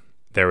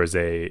there was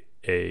a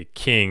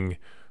king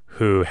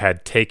who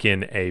had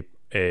taken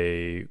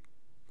a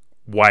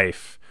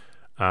wife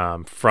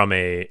from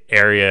a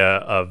area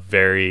of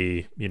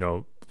very,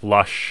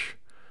 lush,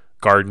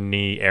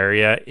 gardeny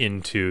area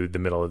into the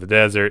middle of the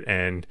desert,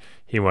 and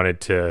he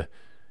wanted to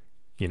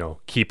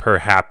keep her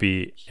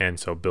happy, and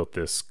so built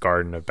this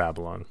Garden of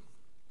Babylon.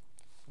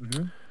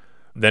 Mm-hmm.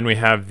 Then we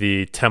have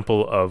the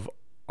Temple of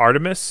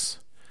Artemis,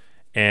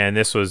 and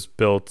this was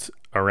built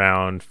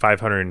around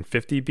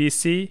 550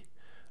 BC,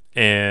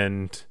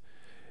 and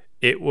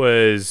it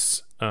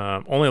was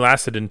only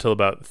lasted until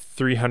about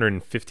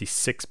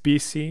 356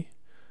 BC,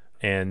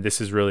 and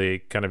this is really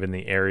kind of in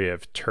the area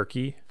of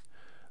Turkey.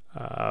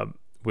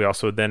 We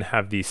also then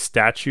have the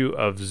statue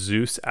of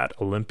Zeus at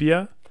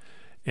Olympia,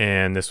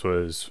 and this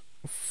was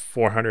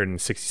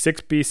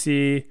 466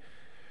 BC,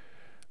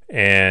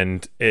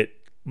 and it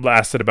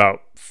lasted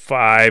about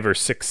 5 or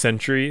 6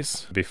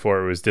 centuries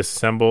before it was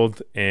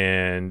disassembled,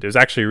 and it was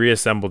actually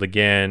reassembled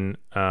again,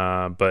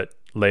 but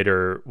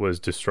later was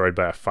destroyed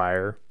by a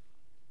fire.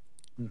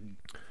 Mhm.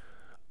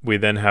 We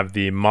then have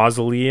the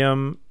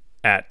mausoleum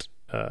at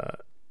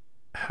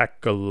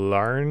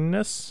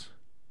Halicarnassus,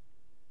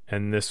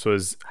 and this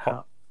was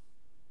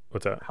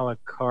what's that?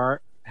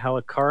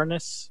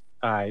 Halicarnassus.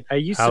 I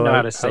used to know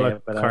how to say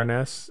it, but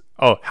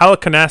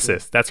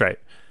Halicarnassus. That's right.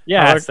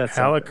 yeah, that's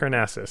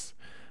Halicarnassus.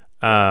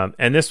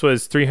 And this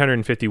was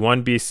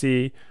 351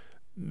 BC,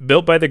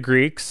 built by the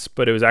Greeks,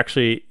 but it was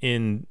actually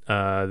in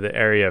the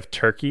area of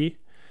Turkey,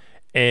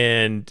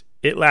 and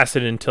it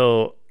lasted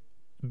until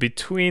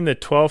between the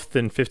 12th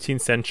and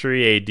 15th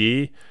century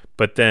AD.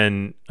 But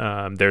then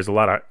there's a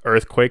lot of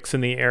earthquakes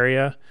in the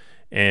area,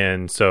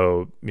 and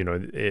so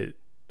it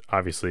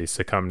obviously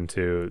succumbed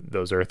to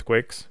those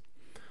earthquakes.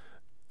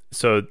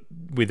 So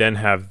we then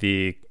have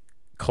the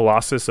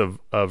Colossus of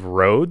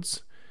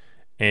Rhodes,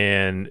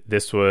 and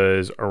this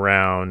was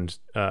around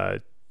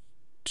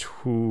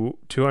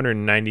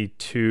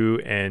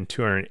 292 and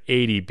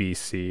 280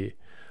 BC,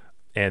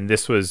 and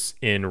this was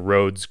in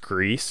Rhodes,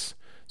 Greece.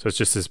 So it's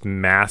just this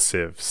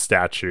massive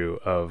statue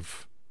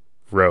of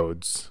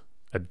Rhodes,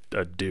 a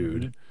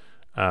dude.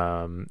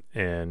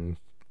 And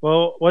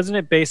well, wasn't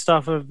it based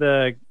off of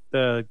the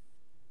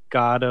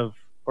god of,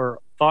 or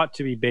thought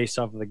to be based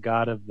off of the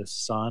god of the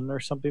sun or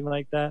something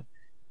like that?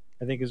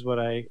 I think is what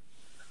I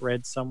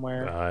read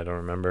somewhere. I don't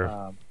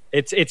remember.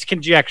 It's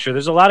conjecture.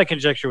 There's a lot of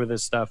conjecture with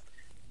this stuff,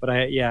 but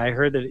I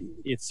heard that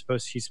he's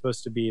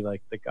supposed to be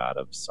like the god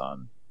of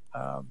sun,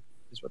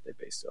 is what they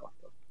based it off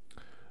of.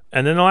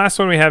 And then the last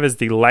one we have is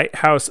the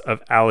Lighthouse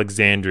of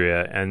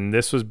Alexandria, and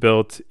this was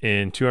built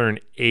in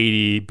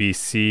 280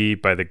 BC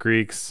by the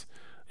Greeks,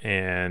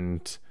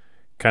 and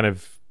kind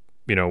of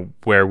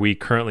where we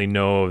currently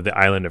know of the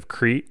island of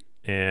Crete,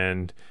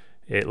 and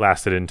it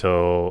lasted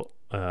until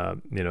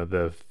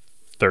the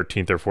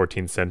 13th or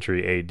 14th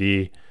century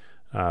AD,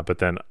 but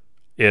then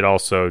it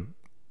also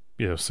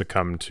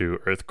succumbed to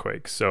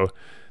earthquakes. So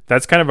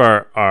that's kind of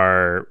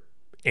our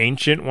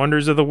ancient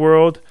wonders of the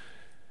world.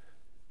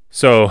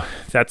 So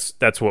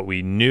that's what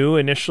we knew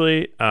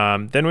initially.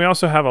 Then we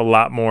also have a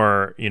lot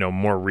more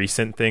more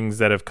recent things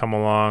that have come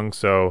along.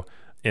 So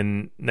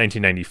in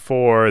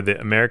 1994,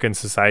 the American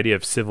Society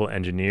of Civil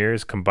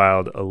Engineers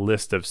compiled a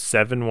list of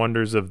 7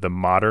 wonders of the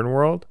modern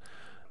world,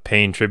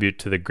 paying tribute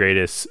to the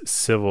greatest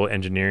civil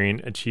engineering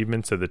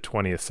achievements of the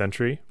 20th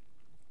century.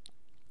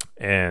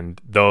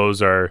 And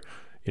those are,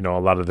 a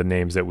lot of the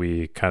names that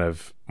we kind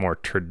of more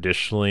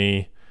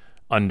traditionally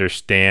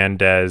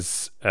understand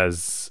as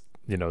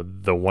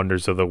the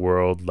wonders of the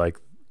world, like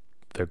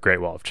the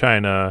Great Wall of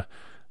China,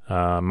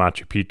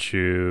 Machu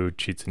Picchu,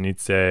 Chichen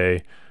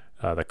Itza,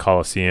 the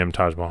Colosseum,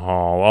 Taj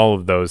Mahal. All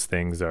of those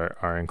things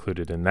are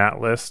included in that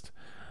list.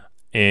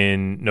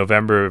 In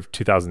November of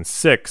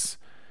 2006,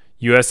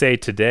 USA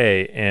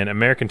Today, an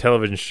American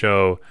television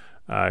show,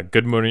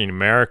 Good Morning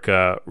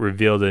America,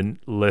 revealed a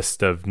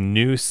list of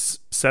new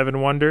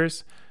 7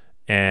 wonders,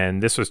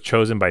 and this was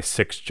chosen by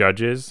 6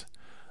 judges.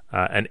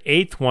 An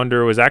 8th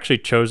wonder was actually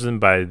chosen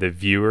by the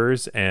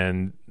viewers,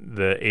 and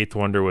the 8th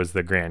wonder was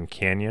the Grand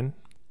Canyon.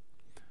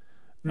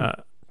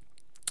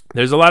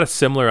 There's a lot of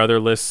similar other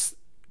lists,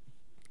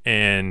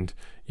 and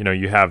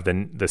you have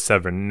the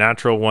 7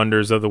 natural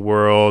wonders of the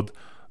world,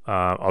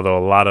 although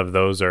a lot of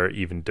those are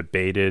even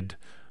debated.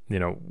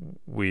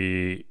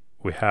 We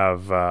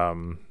have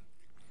the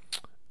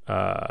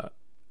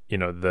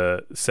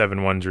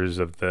 7 wonders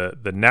of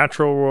the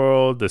natural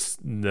world,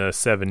 the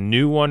 7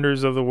 new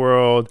wonders of the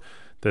world,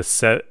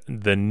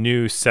 the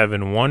new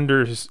 7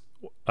 wonders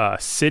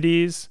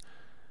cities,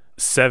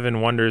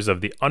 7 wonders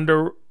of the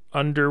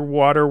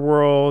underwater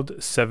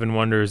world, 7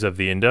 wonders of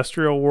the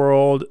industrial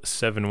world,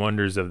 7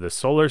 wonders of the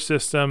solar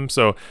system.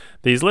 So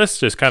these lists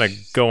just kind of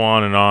go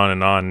on and on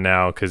and on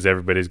now, because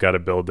everybody's got to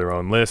build their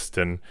own list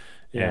and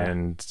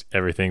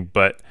everything.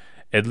 But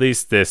at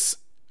least this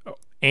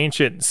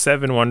ancient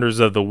 7 wonders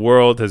of the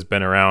world has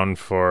been around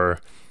for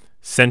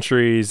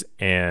centuries,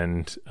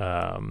 and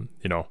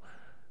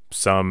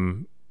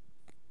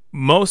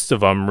most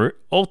of them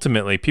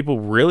ultimately people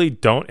really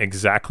don't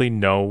exactly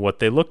know what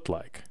they looked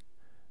like.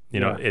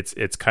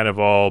 It's kind of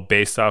all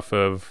based off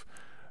of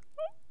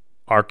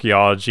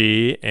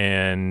archaeology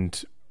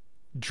and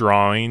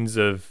drawings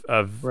of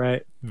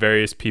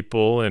various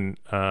people and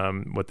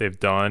what they've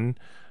done.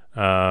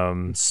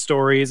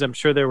 Stories. I'm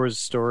sure there was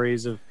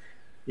stories of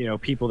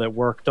people that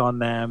worked on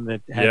them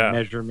that had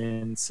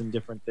measurements and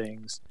different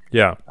things.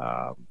 It's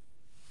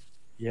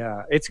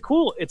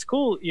cool. It's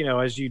cool,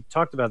 as you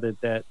talked about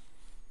that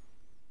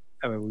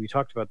I mean, we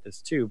talked about this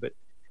too, but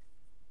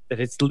that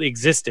it's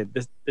existed.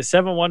 The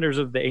 7 wonders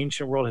of the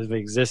ancient world have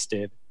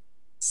existed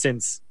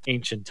since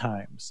ancient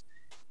times,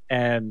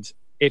 and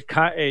it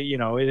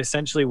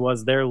essentially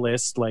was their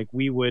list. Like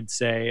we would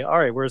say, all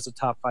right, where's the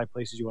top 5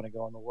 places you want to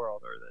go in the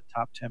world, or the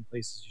top 10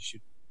 places you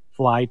should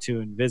fly to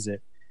and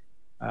visit.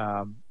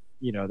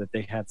 that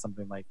they had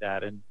something like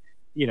that. And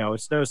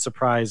it's no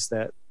surprise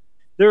that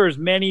there's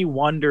many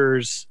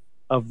wonders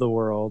of the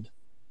world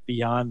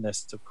beyond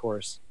this, of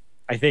course.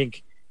 I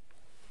think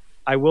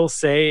I will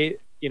say,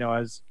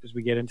 as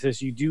we get into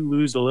this, you do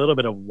lose a little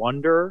bit of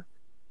wonder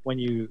when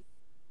you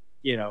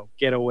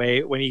get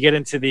away, when you get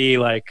into the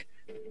like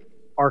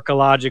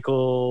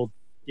archaeological,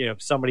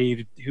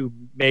 somebody who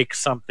makes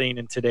something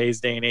in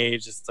today's day and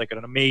age. It's like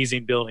an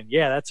amazing building.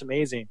 Yeah, that's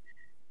amazing.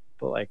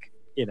 But like,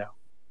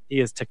 he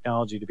has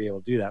technology to be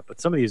able to do that.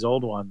 But some of these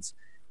old ones,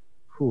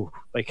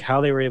 like how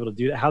they were able to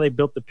do that, how they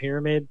built the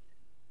pyramid,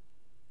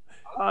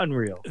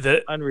 unreal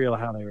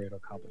how they were able to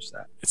accomplish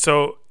that.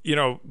 So,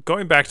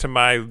 going back to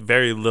my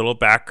very little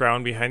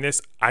background behind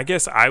this, I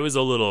guess I was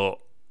a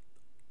little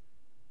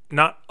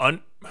I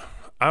don't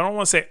want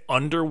to say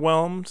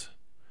underwhelmed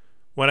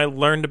when I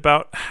learned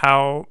about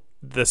how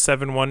the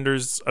 7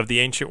 wonders of the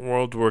ancient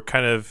world were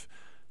kind of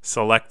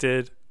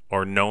selected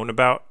or known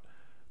about.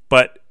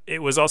 But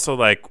it was also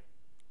like,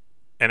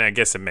 and I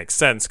guess it makes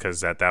sense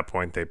because at that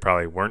point they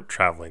probably weren't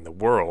traveling the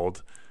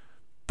world,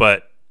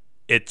 but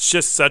it's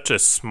just such a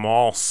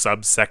small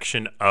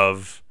subsection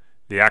of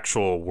the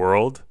actual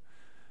world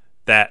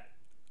that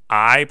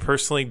I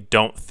personally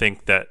don't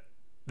think that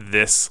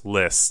this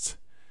list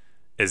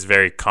is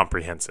very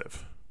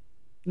comprehensive.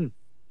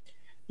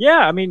 Yeah,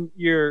 I mean,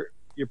 you're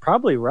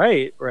probably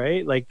right?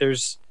 Like the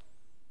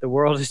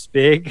world is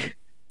big,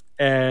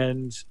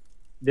 and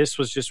this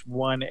was just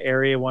one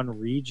area, one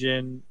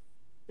region,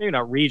 maybe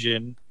not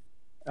region.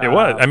 It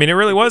was. I mean, it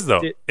really was,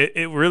 though.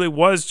 It really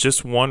was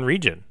just one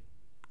region.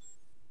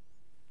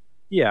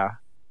 Yeah.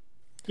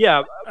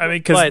 I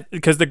mean,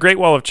 because the Great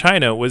Wall of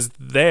China was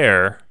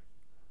there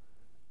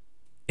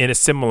in a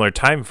similar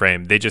time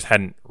frame. They just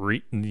hadn't,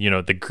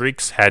 the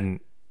Greeks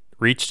hadn't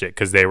reached it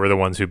because they were the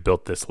ones who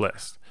built this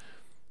list.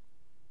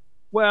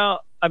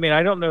 Well, I mean,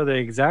 I don't know the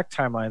exact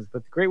timelines,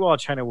 but the Great Wall of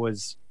China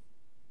was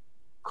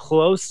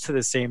close to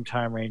the same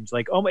time range.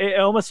 Like, it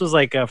almost was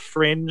like a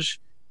fringe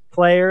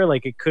player.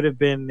 Like, it could have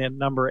been at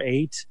number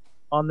 8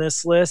 on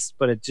this list,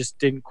 but it just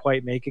didn't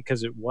quite make it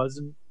because it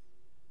wasn't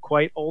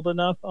quite old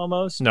enough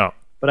almost. No.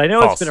 But I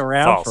know it's been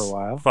around for a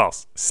while.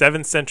 False.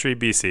 7th century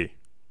BC.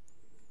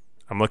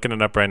 I'm looking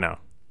it up right now.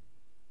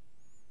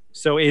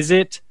 So is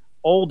it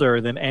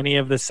older than any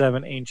of the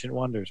 7 ancient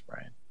wonders,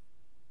 Brian?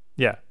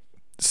 Yeah.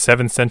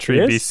 7th century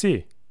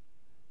BC.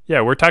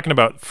 Yeah, we're talking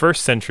about 1st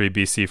century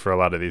BC for a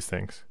lot of these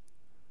things.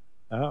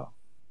 Oh.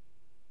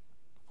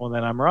 Well,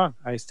 then I'm wrong.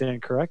 I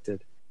stand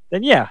corrected.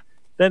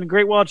 Then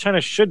Great Wall of China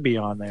should be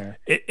on there.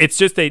 It's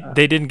just they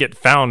didn't get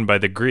found by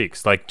the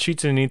Greeks. Like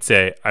Chichen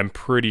Itza, I'm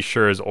pretty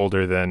sure is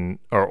older than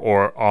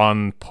or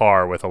on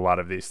par with a lot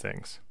of these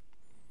things.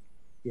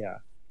 Yeah.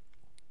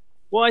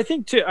 Well, I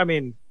think too. I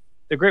mean,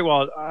 the Great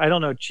Wall. I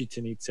don't know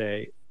Chichen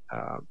Itza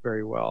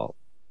very well.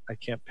 I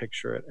can't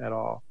picture it at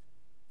all.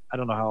 I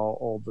don't know how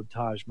old the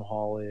Taj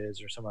Mahal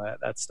is or some of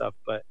that stuff.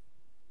 But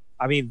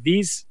I mean,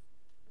 these,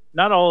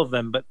 not all of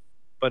them,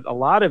 but a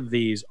lot of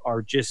these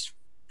are just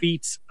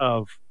feats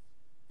of,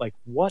 like,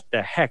 what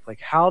the heck?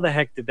 Like, how the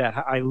heck did that?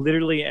 I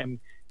literally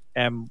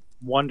am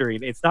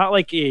wondering. It's not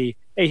like hey,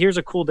 here's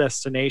a cool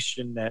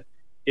destination that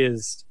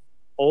is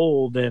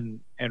old and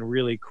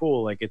really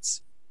cool. Like,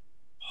 it's,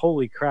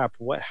 holy crap,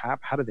 what happened?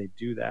 How did they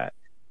do that?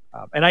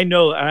 And I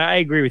know, and I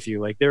agree with you.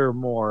 Like, there are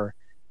more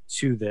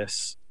to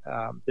this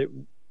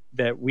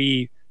that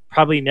we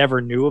probably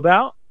never knew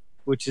about,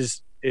 which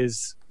is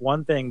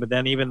one thing. But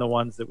then even the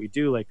ones that we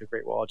do, like the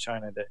Great Wall of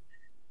China, that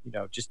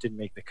just didn't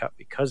make the cut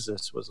because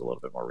this was a little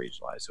bit more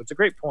regionalized. So it's a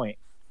great point.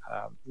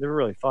 Never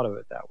really thought of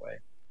it that way.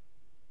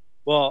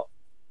 Well,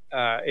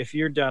 if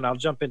you're done, I'll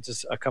jump into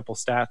a couple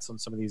stats on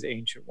some of these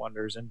ancient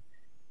wonders. And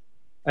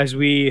as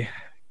we,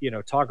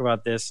 talk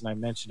about this, and I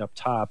mentioned up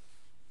top,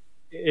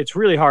 it's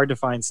really hard to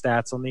find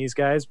stats on these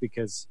guys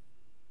because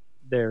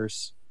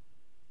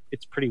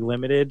it's pretty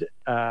limited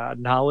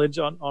knowledge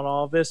on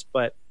all of this.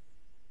 But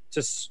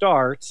to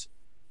start,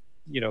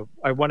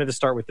 I wanted to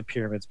start with the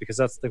pyramids because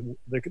that's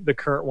the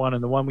current one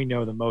and the one we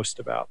know the most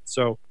about.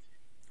 So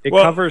it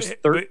covers.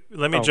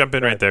 Let me jump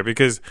in right there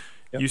because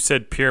you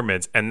said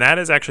pyramids, and that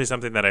is actually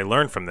something that I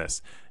learned from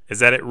this, is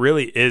that it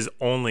really is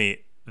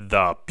only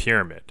the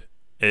pyramid.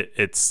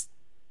 It's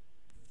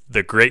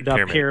the Great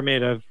Pyramid. The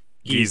Pyramid of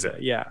Giza.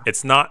 Yeah.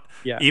 It's not,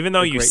 even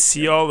though you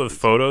see all the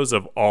photos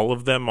of all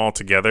of them all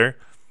together,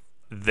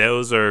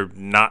 those are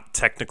not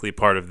technically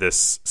part of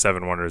this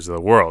 7 wonders of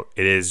the world.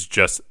 It is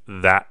just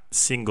that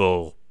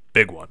single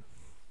big one.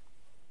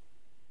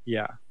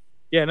 Yeah.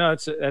 No,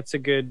 that's a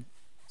good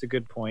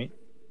point.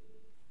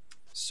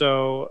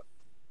 So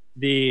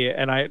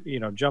I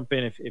jump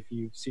in if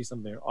you see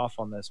something off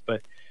on this,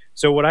 but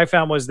so what I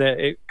found was that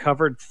it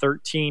covered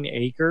 13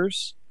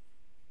 acres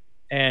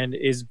and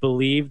is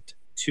believed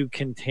to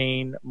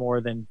contain more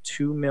than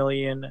 2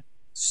 million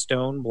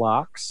stone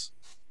blocks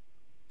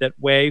that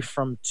weigh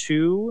from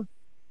 2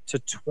 to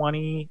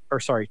 30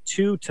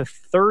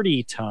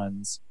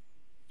 tons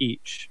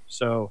each.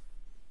 So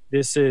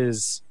this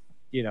is,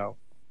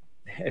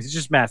 it's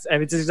just massive. I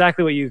mean, it's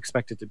exactly what you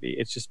expect it to be.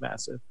 It's just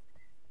massive.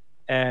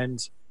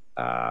 And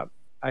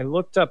I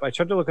looked up. I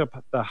tried to look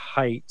up the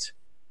height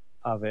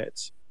of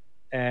it,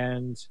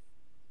 and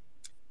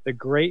the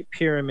Great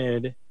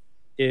Pyramid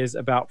is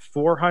about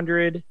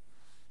 400,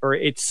 or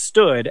it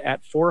stood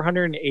at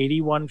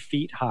 481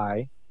 feet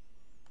high,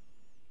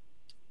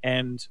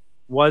 and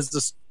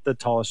was the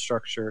tallest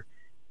structure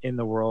in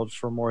the world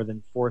for more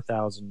than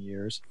 4,000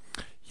 years.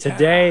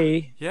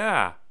 Today,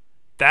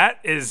 that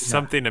is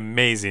something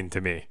amazing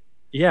to me.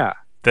 Yeah,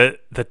 the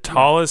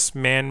tallest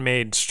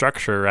man-made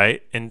structure,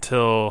 right?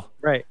 Until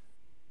the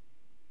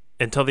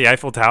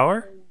Eiffel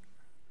Tower,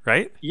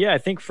 right? Yeah, I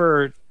think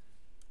for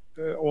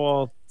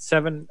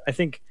 7. I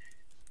think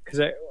because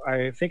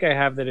I think I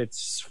have that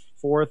it's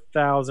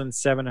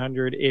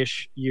 4,700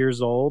 ish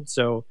years old.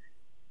 So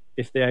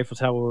if the Eiffel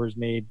Tower was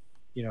made,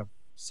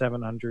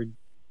 700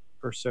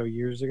 or so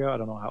years ago, I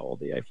don't know how old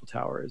the Eiffel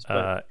Tower is.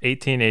 But,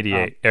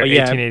 1888 or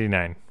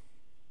 1889.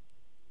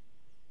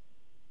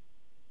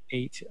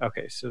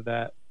 Okay, so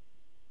that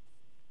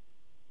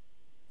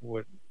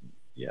would,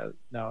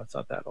 no, it's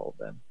not that old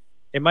then.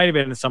 It might have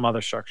been some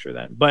other structure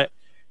then. But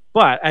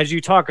as you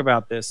talk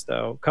about this,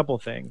 though, a couple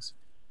things.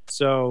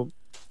 So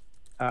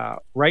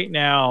right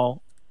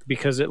now,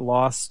 because it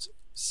lost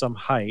some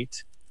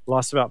height,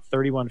 lost about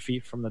 31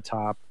 feet from the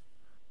top,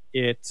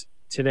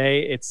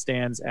 today it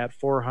stands at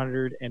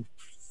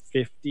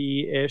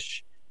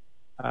 450-ish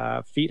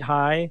feet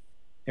high.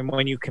 And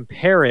when you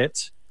compare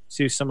it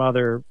to some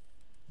other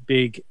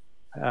big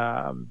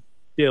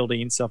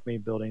buildings,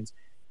 self-made buildings,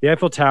 the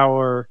Eiffel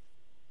Tower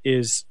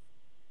is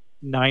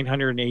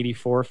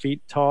 984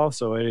 feet tall,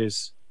 so it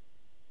is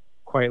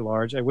quite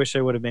large. I wish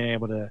I would have been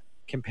able to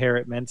compare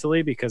it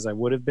mentally, because I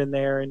would have been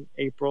there in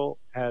April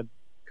had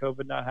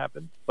COVID not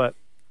happened. But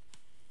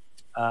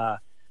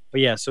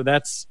yeah, so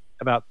that's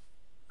about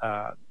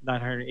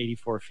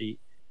 984 feet,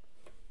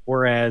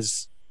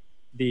 whereas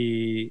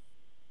the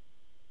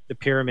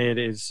pyramid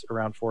is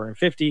around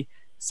 450.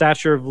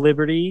 Statue of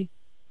Liberty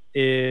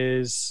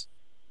is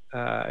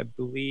I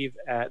believe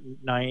at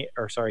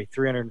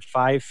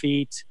 305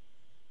 feet.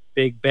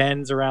 Big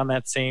Ben's around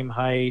that same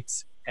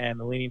height, and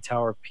the Leaning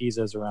Tower of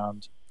Pisa is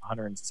around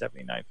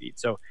 179 feet.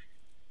 So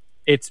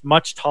it's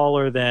much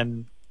taller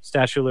than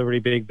Statue of Liberty,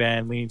 Big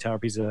Ben, Leaning Tower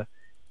of Pisa,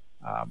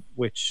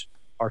 which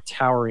are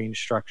towering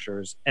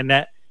structures. And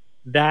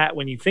that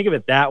when you think of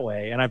it that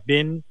way, and I've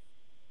been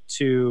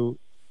to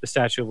the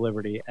Statue of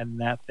Liberty, and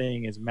that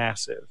thing is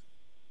massive.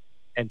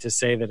 And to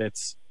say that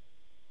it's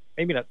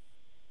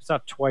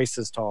not twice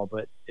as tall,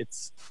 but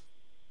it's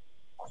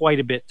quite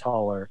a bit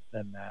taller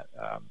than that.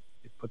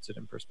 It puts it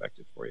in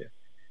perspective for you.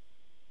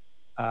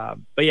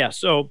 But yeah,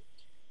 so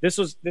this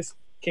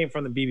came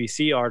from the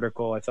BBC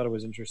article. I thought it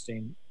was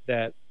interesting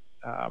that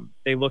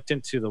they looked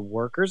into the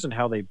workers and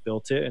how they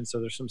built it, and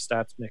so there's some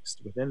stats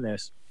mixed within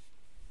this.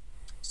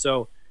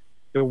 So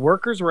the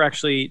workers were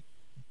actually,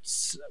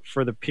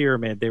 for the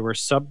pyramid, they were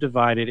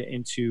subdivided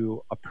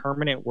into a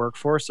permanent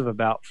workforce of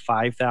about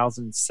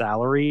 5,000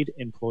 salaried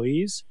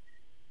employees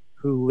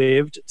who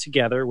lived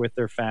together with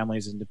their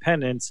families and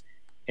dependents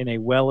in a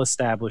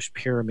well-established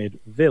pyramid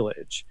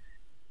village.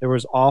 There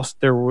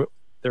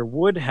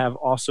would have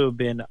also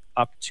been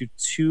up to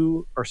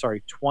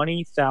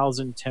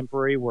 20,000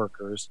 temporary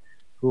workers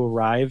who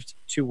arrived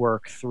to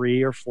work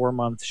 3 or 4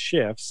 month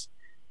shifts,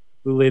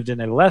 who lived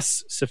in a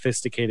less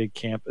sophisticated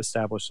camp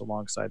established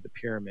alongside the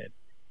pyramid.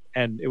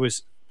 And it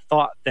was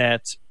thought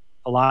that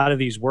a lot of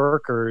these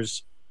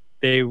workers,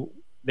 they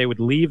would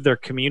leave their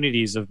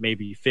communities of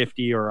maybe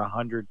 50 or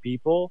 100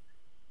 people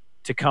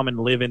to come and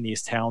live in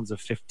these towns of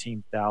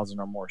 15,000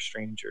 or more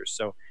strangers.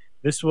 So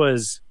this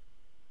was,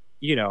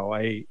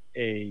 a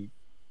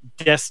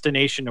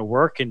destination to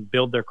work and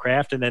build their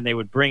craft, and then they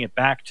would bring it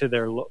back to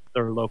their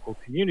local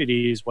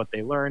communities, what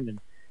they learned, and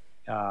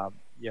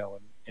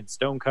in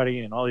stone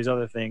cutting and all these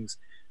other things.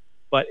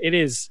 But it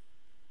is,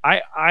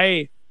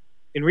 I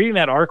in reading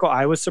that article,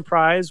 I was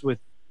surprised with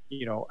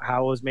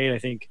how it was made. I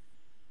think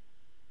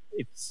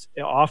it's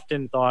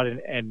often thought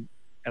and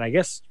I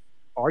guess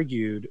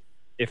argued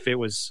if it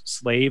was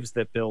slaves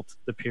that built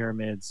the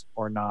pyramids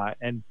or not,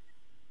 and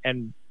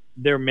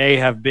there may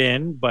have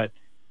been, but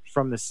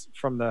from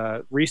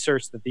the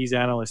research that these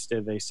analysts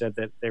did, they said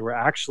that they were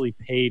actually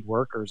paid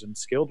workers and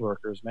skilled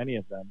workers, many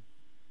of them,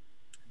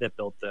 that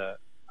built the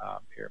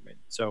pyramid.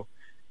 So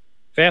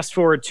fast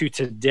forward to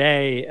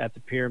today at the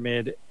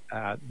pyramid,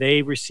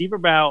 they receive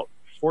about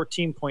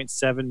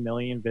 14.7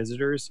 million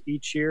visitors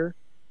each year,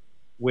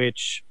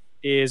 which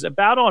is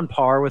about on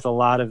par with a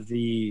lot of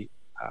the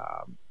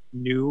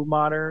new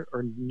modern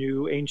or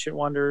new ancient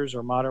wonders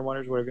or modern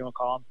wonders, whatever you want to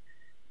call them.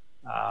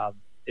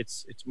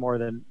 It's more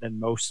than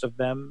most of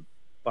them,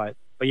 but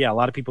yeah, a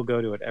lot of people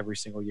go to it every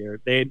single year.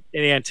 They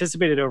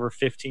anticipated over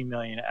 15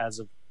 million as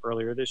of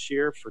earlier this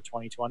year for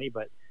 2020,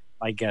 but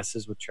my guess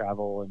is with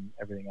travel and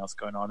everything else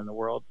going on in the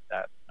world,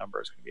 that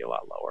number is going to be a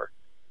lot lower.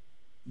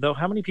 Though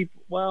how many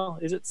people, well,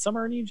 is it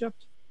summer in Egypt?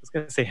 I was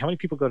going to say, how many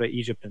people go to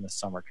Egypt in the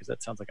summer? Because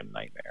that sounds like a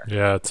nightmare.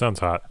 Yeah, it sounds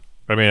hot.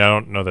 I mean, I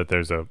don't know that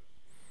there's a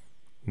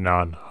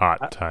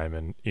non-hot time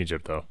in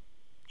Egypt, though.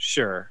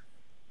 Sure.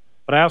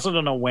 But I also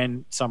don't know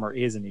when summer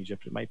is in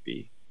Egypt. It might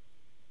be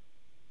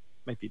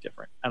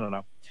different. I don't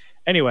know.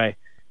 Anyway,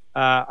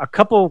 a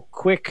couple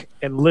quick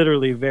and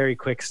literally very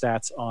quick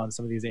stats on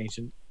some of these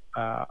ancient.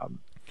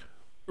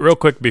 Real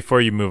quick before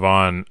you move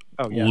on,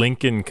 yeah.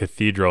 Lincoln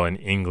Cathedral in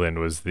England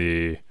was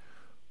the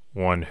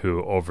one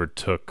who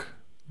overtook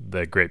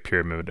the Great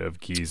Pyramid of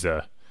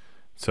Giza.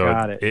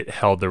 So it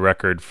held the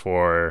record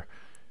for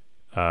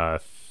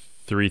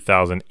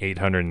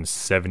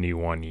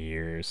 3,871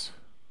 years.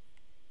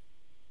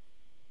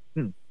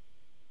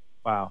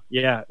 Wow.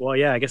 Yeah. Well,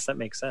 yeah, I guess that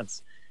makes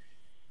sense.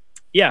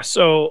 Yeah.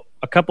 So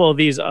a couple of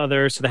these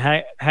others. So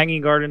the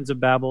Hanging Gardens of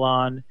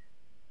Babylon,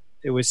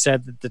 it was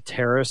said that the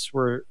terrace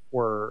were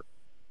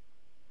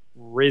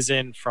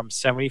risen from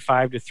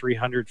 75 to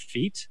 300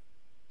 feet.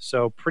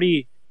 So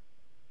pretty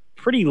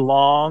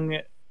long,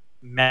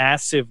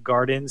 massive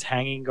gardens,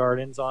 hanging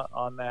gardens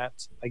on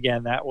that.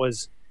 Again, that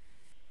was,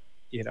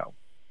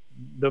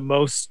 the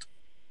most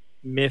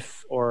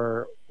myth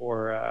or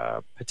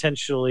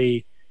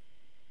potentially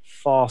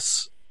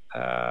false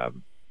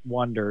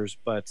wonders,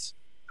 but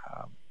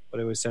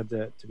it was said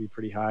to be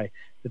pretty high.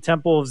 The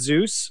Temple of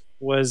Zeus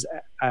was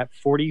at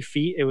 40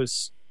 feet. It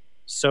was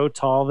so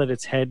tall that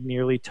its head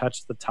nearly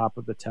touched the top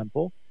of the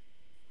temple.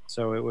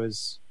 So it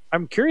was.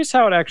 I'm curious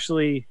how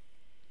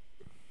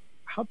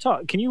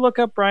tall. Can you look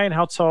up, Brian,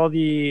 how tall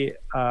the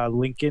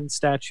Lincoln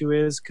statue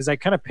is? Because I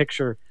kind of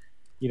picture,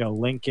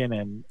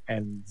 Lincoln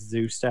and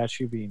Zeus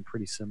statue being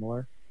pretty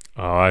similar.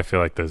 Oh, I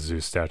feel like the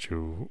Zeus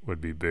statue would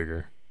be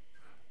bigger.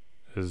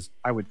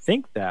 I would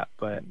think that,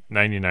 but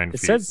 99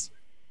 feet. It says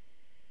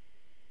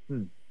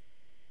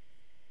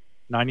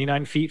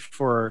 99 feet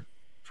for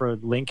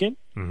Lincoln.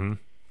 Mm-hmm.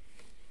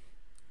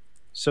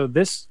 So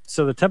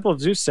the Temple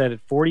of Zeus said at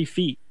 40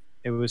 feet,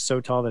 it was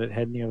so tall that it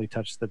had nearly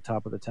touched the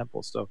top of the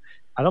temple. So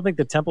I don't think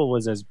the temple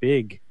was as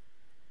big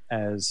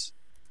as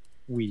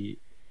we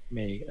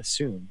may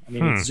assume. I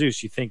mean, it's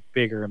Zeus, you think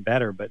bigger and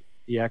better, but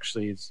he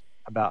actually is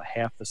about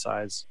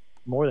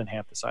more than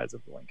half the size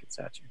of the Lincoln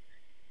statue.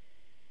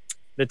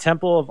 The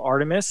Temple of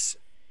Artemis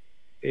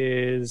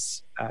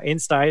is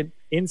inside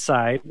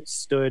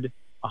stood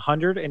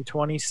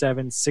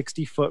 127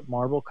 60-foot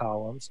marble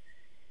columns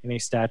and a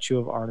statue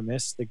of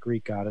Artemis, the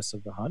Greek goddess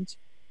of the hunt.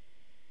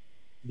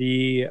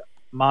 The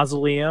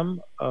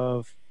mausoleum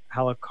of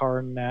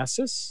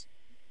Halicarnassus,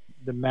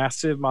 the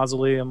massive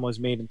mausoleum, was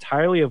made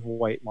entirely of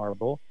white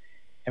marble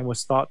and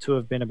was thought to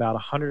have been about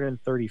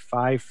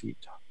 135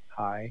 feet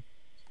high.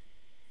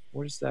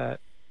 What is that?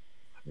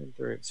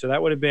 130. So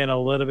that would have been a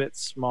little bit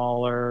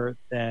smaller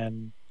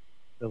than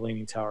the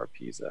Leaning Tower of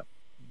Pisa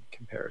in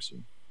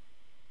comparison.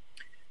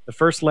 The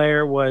first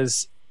layer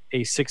was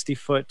a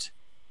 60-foot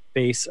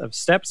base of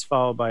steps,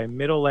 followed by a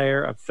middle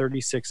layer of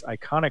 36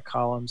 iconic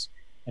columns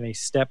and a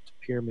stepped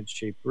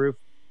pyramid-shaped roof.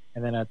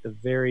 And then at the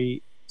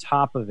very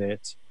top of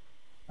it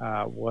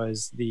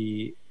was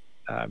the,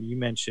 you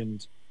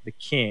mentioned the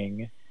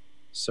king.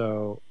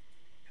 So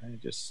I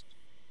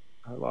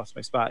lost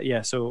my spot.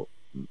 Yeah, so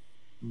I'm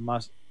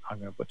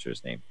going to butcher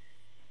his name.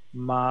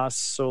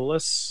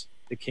 Mausolus,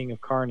 the king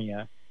of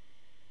Carnia,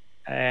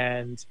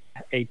 and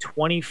a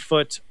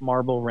 20-foot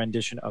marble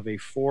rendition of a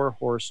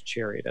 4-horse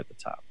chariot at the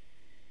top.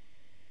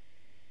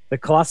 The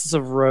Colossus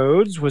of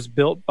Rhodes was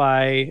built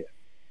over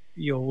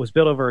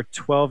a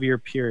 12-year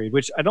period,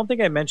 which I don't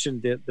think I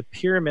mentioned. The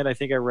pyramid, I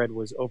think I read,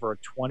 was over a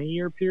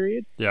 20-year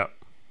period. Yeah.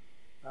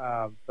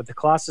 But the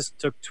Colossus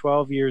took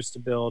 12 years to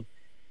build,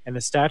 and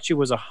the statue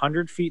was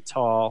 100 feet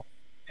tall,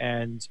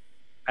 and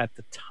at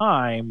the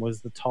time was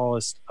the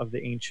tallest of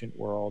the ancient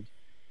world.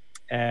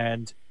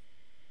 And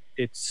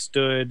it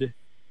stood,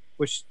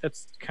 which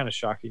that's kind of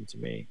shocking to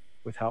me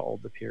with how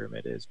old the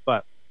pyramid is,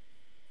 but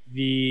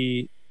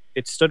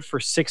it stood for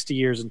 60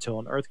 years until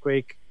an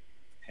earthquake,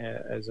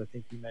 as I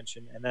think you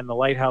mentioned. And then the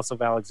Lighthouse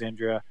of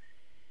Alexandria,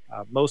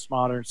 most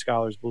modern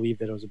scholars believe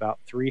that it was about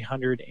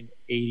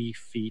 380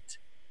 feet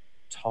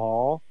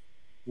tall,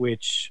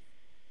 which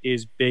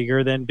is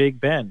bigger than Big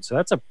Ben. So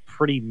that's a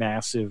pretty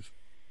massive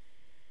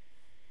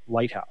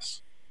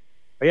lighthouse.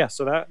 But yeah,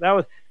 so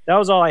that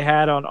was all I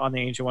had on the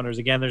Ancient Wonders.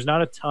 Again, there's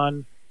not a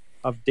ton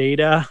of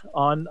data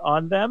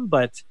on them,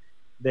 but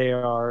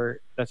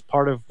that's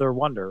part of their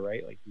wonder,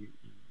 right? Like you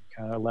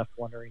kind of left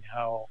wondering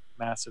how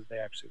massive they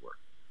actually were.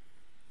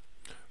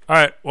 All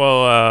right,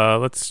 well,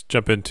 let's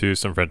jump into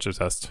some friendship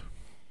test.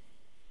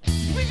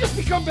 Did we just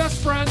become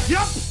best friends?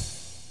 Yep.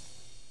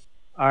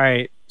 All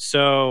right,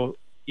 so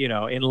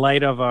in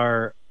light of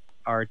our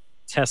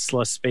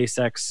Tesla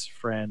SpaceX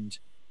friend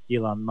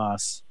Elon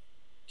Musk,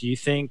 do you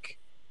think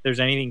there's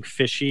anything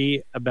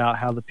fishy about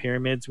how the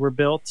pyramids were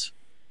built?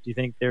 Do you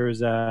think there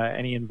was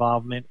any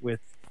involvement with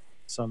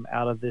some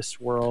out of this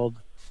world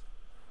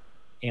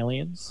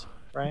aliens,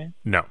 Brian?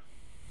 No.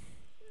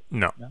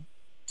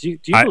 Do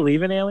you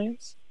believe in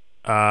aliens?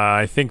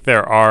 I think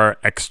there are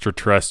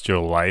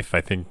extraterrestrial life.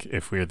 I think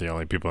if we're the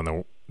only people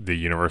in the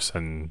universe,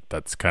 and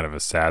that's kind of a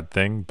sad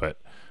thing,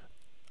 but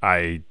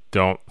I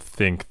don't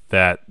think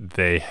that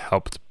they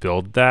helped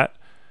build that,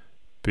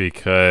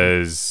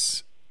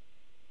 because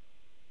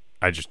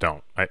I just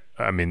don't.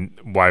 I mean,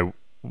 why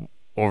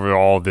over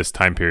all this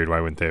time period, why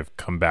wouldn't they have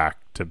come back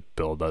to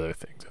build other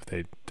things if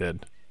they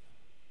did?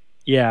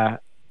 Yeah,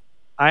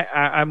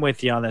 I'm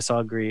with you on this. I'll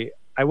agree.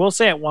 I will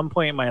say at one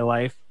point in my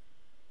life,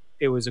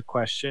 it was a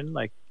question,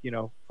 like,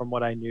 from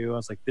what I knew, I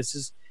was like,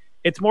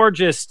 it's more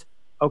just,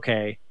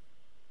 okay,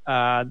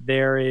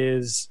 there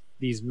is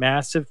these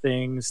massive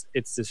things.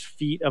 It's this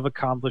feat of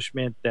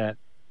accomplishment that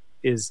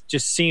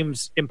just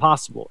seems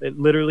impossible. It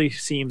literally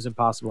seems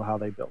impossible how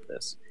they built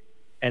this.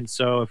 And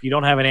so if you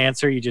don't have an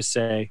answer, you just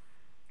say,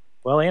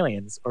 well,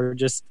 aliens, or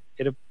just,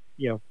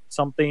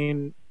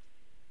 something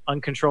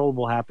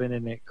uncontrollable happened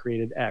and it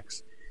created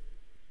X.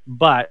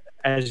 But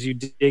as you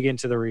dig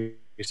into the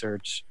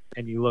research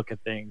and you look at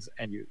things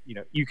and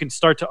you can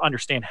start to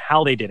understand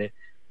how they did it,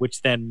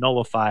 which then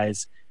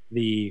nullifies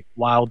the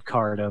wild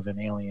card of an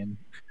alien,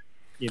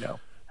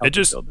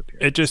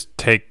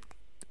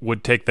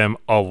 would take them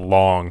a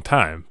long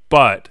time.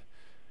 But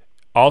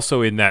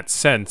also in that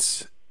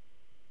sense,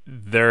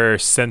 their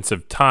sense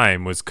of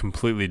time was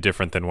completely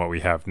different than what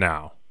we have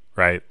now,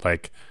 right?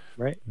 Like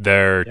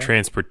their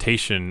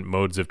transportation,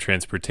 modes of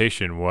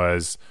transportation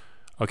was,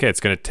 okay, it's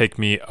going to take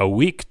me a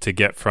week to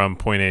get from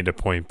point A to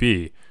point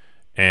B.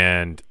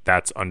 And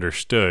that's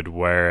understood.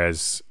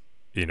 Whereas,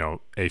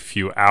 a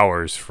few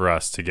hours for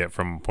us to get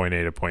from point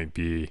A to point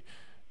B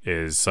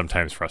is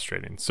sometimes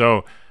frustrating.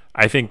 So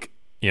I think,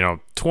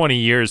 20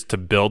 years to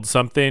build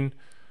something,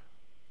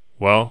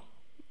 well,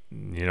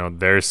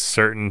 there's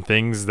certain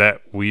things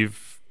that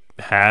we've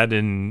had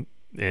in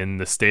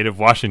the state of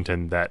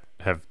Washington that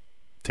have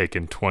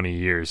taken 20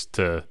 years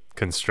to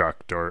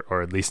construct,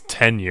 or at least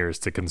 10 years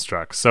to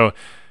construct. So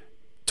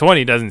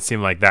 20 doesn't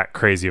seem like that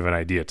crazy of an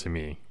idea to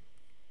me.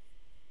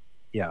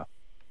 Yeah.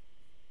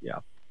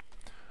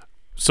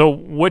 So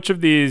which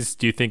of these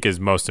do you think is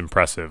most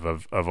impressive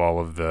of all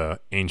of the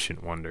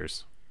ancient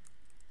wonders?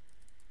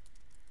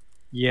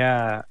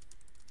 Yeah.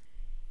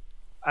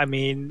 I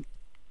mean,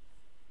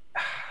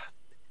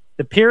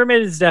 the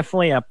pyramid is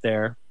definitely up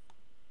there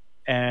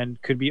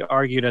and could be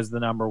argued as the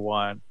number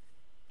one.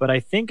 But I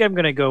think I'm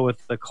going to go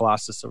with the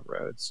Colossus of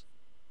Rhodes.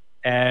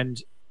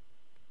 And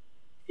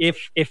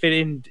if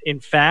it in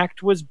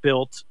fact was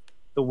built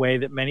the way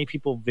that many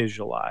people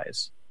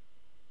visualize,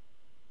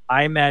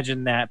 I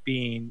imagine that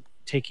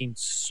taking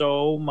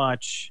so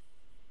much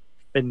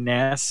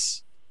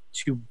finesse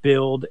to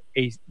build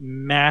a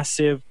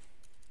massive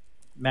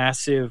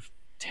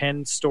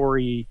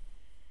 10-story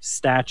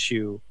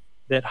statue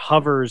that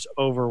hovers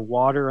over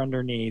water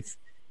underneath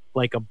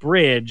like a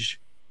bridge.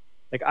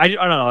 Like, I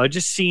don't know, it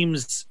just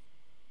seems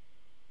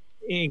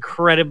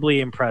incredibly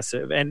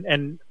impressive,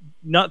 and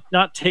not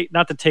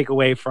to take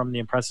away from the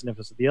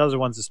impressiveness of the other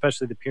ones,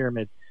 especially the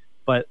pyramid,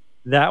 but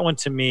that one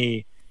to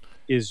me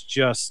is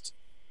just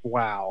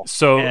wow.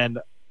 So, and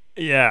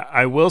yeah,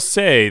 I will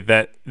say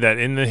that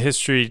in the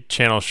History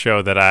Channel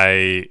show that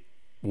I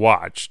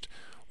watched,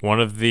 one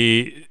of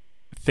the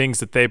things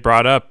that they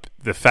brought up,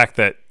 the fact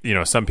that,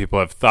 some people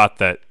have thought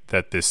that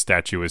this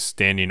statue was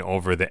standing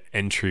over the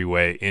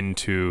entryway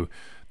into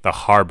the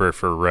harbor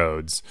for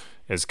Rhodes,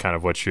 is kind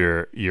of what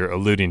you're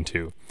alluding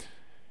to.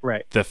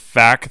 Right. The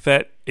fact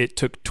that it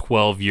took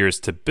 12 years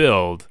to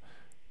build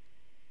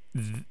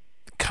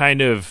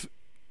kind of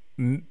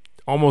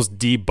almost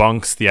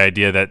debunks the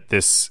idea that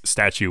this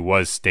statue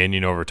was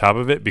standing over top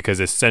of it, because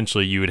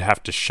essentially you would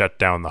have to shut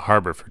down the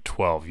harbor for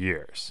 12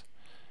 years.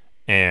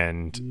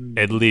 And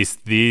at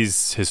least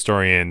these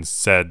historians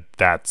said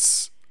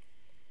that's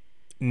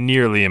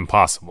nearly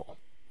impossible.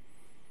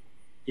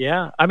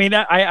 Yeah, I mean,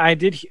 I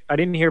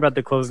didn't hear about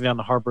the closing down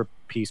the harbor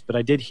piece, but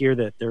I did hear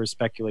that there was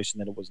speculation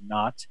that it was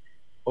not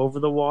over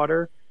the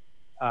water,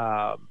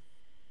 and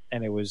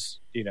it was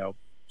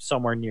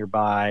somewhere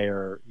nearby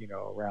or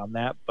around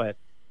that.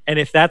 And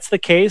if that's the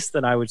case,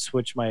 then I would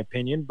switch my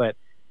opinion. But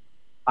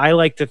I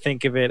like to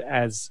think of it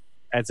as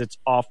it's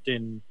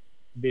often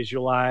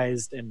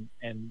visualized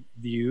and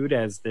viewed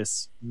as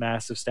this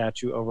massive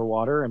statue over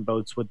water, and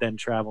boats would then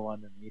travel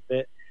underneath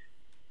it.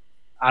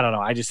 I don't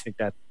know. I just think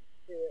that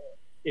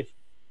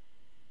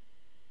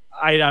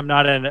I'm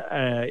not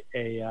a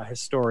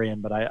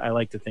historian, but I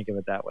like to think of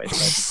it that way.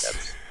 So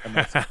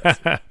I think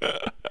that's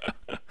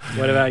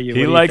what about you?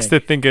 He likes to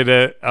think of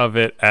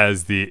it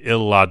as the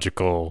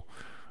illogical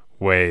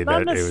way not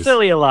that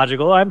necessarily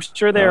illogical. I'm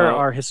sure there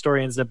are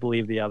historians that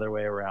believe the other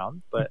way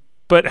around,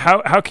 but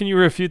how can you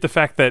refute the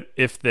fact that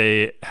if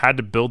they had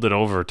to build it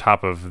over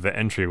top of the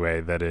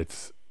entryway, that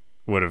it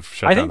would have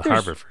shut down the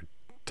harbor for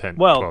 10?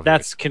 Well, 12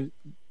 years?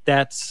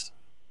 That's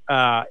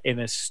an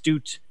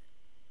astute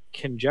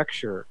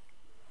conjecture,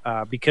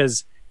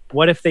 because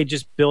what if they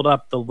just build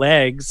up the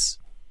legs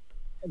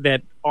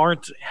that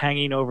aren't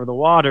hanging over the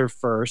water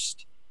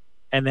first,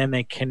 and then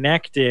they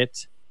connect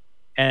it,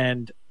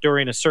 and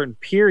during a certain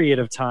period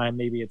of time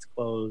maybe it's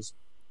closed,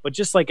 but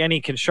just like any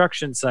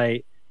construction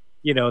site,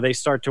 they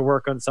start to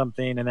work on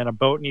something and then a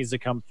boat needs to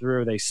come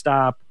through, they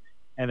stop,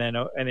 and then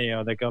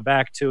they go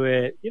back to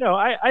it.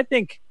 I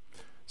think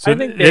So I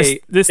think this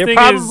they're thing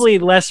probably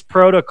less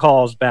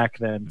protocols back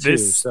then too.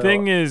 This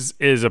thing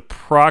is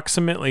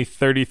approximately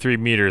 33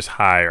 meters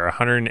high or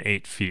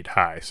 108 feet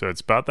high. So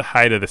it's about the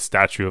height of the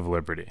Statue of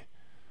Liberty.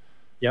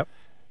 Yep.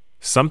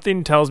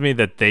 Something tells me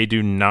that they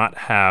do not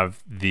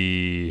have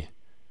the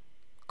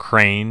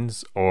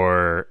cranes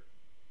or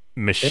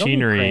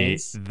machinery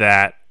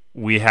that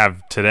we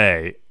have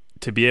today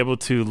to be able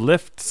to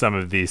lift some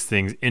of these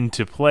things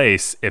into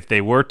place if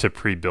they were to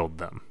pre-build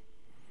them.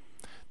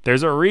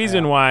 There's a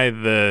reason why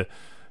the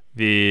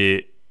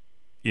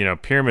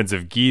pyramids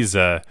of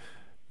Giza,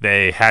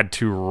 they had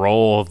to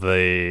roll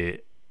the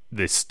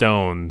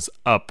stones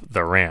up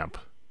the ramp.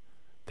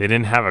 They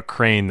didn't have a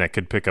crane that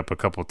could pick up a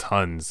couple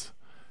tons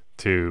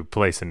to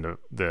place into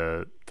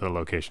the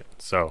location.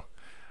 So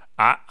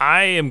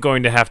I am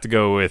going to have to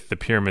go with the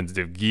pyramids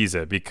of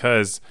Giza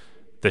because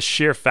the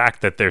sheer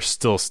fact that they're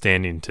still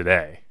standing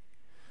today.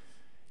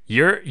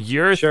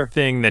 Your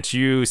thing that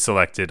you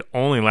selected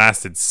only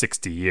lasted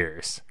 60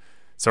 years.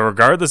 So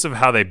regardless of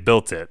how they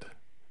built it,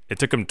 it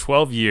took them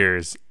 12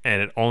 years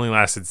and it only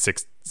lasted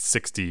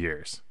 60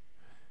 years.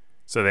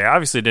 So they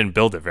obviously didn't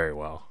build it very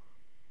well.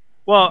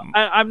 Well,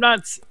 I'm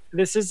not.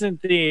 This isn't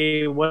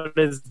what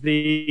is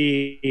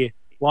the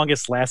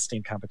longest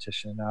lasting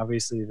competition.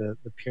 Obviously, the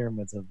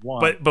pyramids have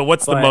won. But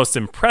what's the most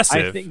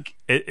impressive? I think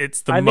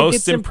it's the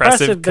most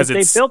impressive because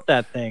they built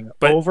that thing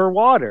over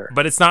water.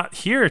 But it's not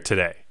here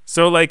today.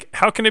 So, like,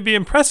 how can it be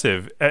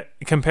impressive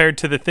compared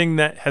to the thing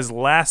that has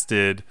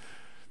lasted,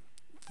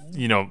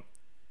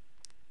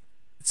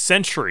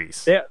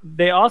 centuries?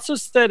 They also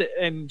said,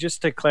 and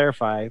just to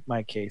clarify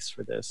my case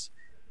for this,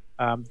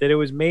 that it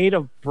was made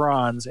of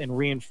bronze and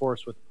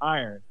reinforced with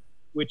iron,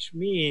 which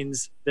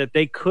means that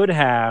they could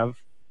have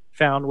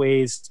found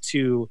ways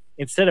to,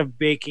 instead of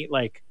baking,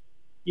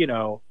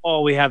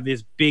 we have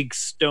this big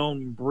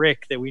stone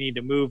brick that we need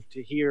to move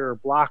to here or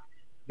block.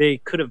 They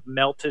could have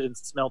melted and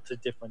smelted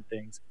different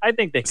things. I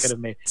think they could have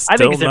made. I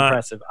think it's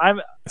impressive.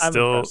 I'm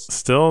impressed.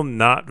 Still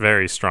not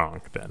very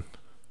strong then.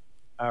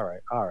 All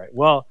right.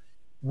 Well,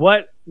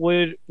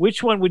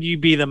 which one would you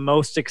be the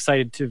most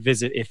excited to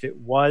visit if it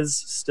was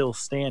still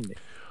standing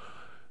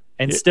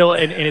and still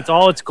in its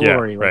all its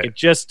glory? Right. It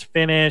just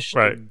finished.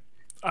 Right. And,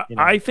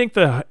 I think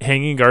the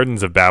Hanging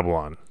Gardens of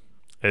Babylon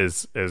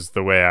is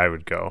the way I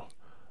would go.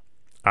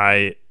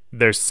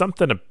 There's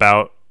something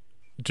about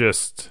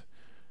just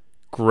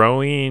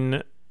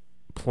growing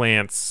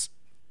plants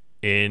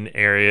in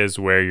areas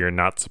where you're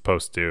not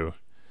supposed to,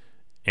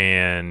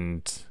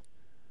 and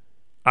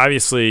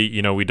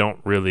obviously, we don't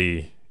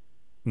really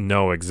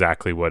know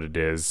exactly what it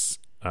is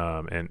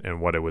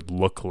and what it would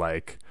look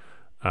like,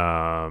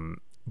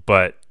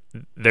 but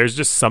there's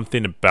just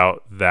something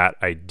about that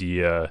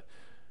idea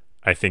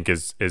I think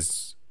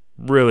is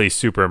really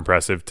super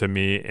impressive to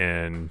me,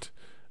 and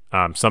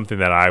something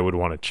that I would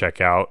want to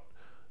check out.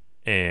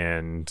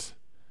 And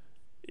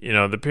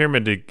the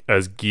pyramid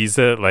of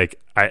Giza, like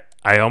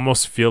I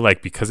almost feel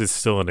like because it's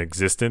still in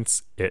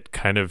existence, it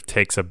kind of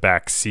takes a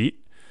back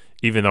seat,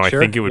 even though I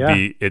think it would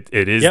be it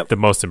is the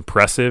most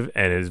impressive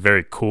and is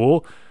very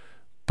cool,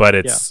 but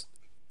it's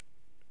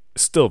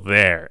still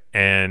there,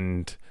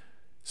 and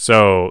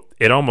so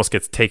it almost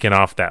gets taken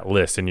off that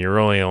list, and you're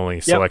only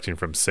selecting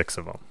from 6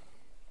 of them.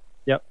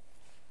 Yep.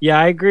 Yeah,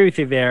 I agree with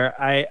you there.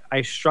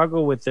 I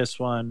struggle with this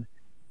one.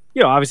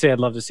 Obviously, I'd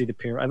love to see the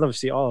pyramid. I'd love to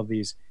see all of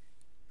these.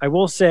 I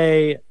will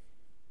say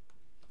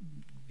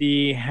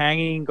the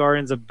Hanging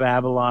Gardens of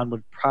Babylon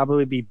would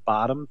probably be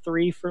bottom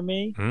 3 for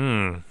me.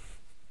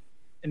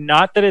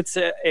 Not that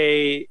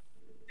it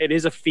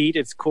is a feat.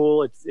 It's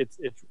cool.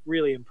 It's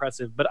really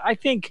impressive. But I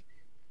think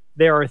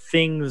there are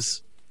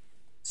things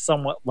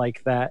somewhat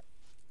like that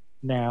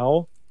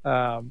now,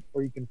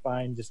 where you can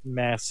find just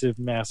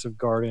massive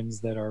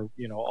gardens that are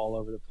all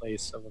over the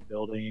place of a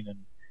building and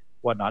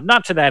whatnot.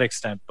 Not to that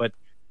extent, but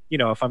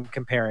if I'm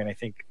comparing, I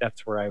think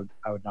that's where I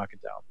would knock it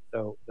down.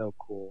 Though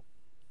cool.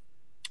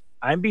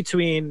 I'm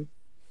between,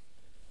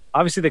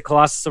 obviously, the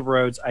Colossus of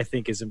Rhodes I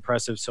think is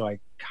impressive, so I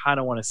kind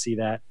of want to see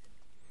that.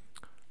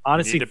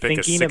 Honestly, you need to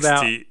pick thinking a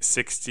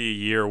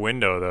 60-year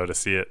window though to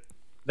see it.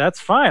 That's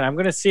fine. I'm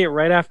going to see it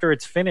right after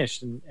it's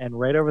finished and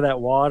right over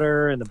that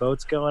water and the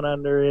boat's going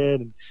under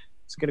it, and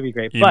it's going to be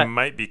great. You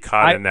might be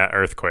caught in that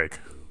earthquake.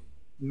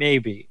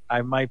 Maybe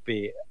I might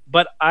be,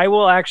 but I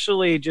will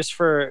actually, just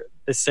for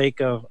the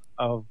sake of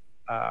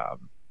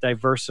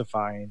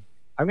diversifying,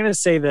 I'm going to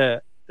say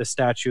the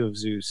statue of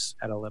Zeus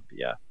at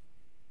Olympia.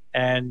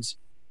 And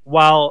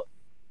while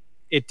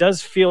it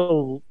does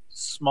feel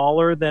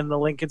smaller than the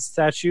Lincoln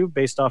statue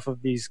based off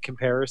of these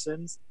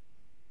comparisons,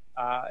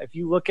 if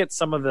you look at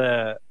some of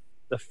the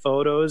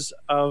photos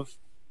of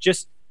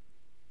just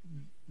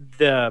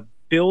the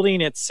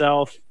building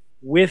itself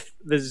with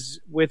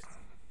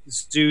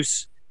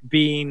Zeus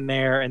being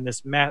there and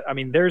this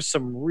there's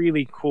some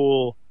really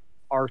cool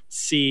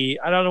artsy,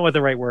 I don't know what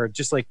the right word,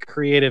 just like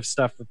creative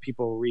stuff of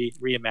people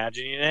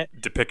reimagining it.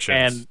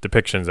 Depictions of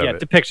it.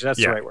 Depictions, that's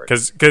the right word.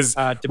 Because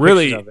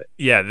really,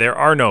 there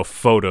are no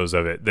photos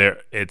of it.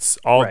 It's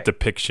all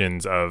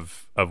depictions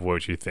of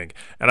what you think.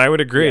 And I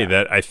would agree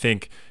that I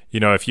think,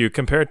 if you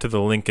compare it to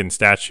the Lincoln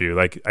statue,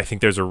 like I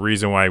think there's a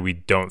reason why we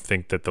don't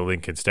think that the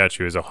Lincoln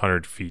statue is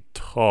 100 feet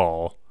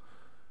tall.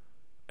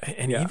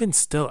 And even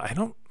still,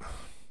 I'm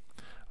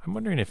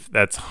wondering if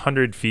that's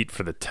 100 feet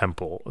for the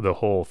temple, the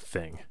whole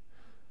thing.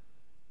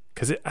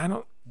 Because I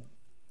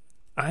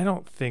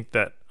don't think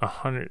that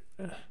 100.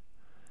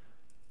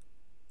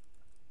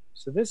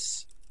 So the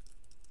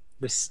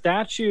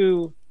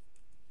statue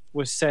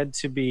was said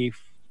to be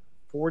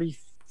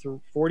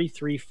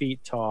 43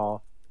 feet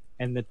tall,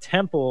 and the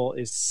temple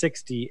is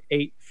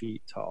 68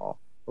 feet tall,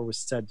 or was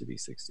said to be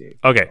 68 feet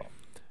okay. tall.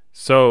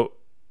 So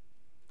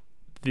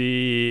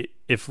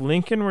if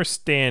Lincoln were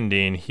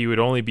standing, he would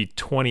only be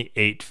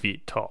 28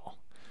 feet tall.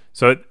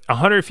 So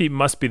 100 feet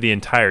must be the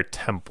entire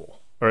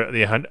temple, or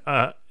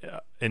the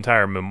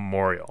entire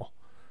memorial.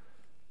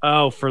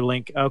 Oh, for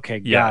Lincoln. Okay,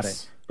 got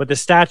Yes. it. But the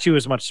statue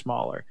is much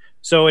smaller.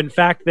 So in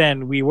fact,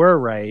 then we were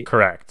right.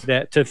 Correct.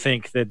 To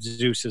think that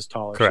Zeus is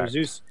taller. Correct. So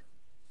Zeus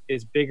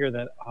is bigger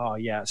than. Oh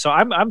yeah. So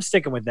I'm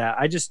sticking with that.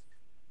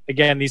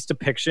 Again, these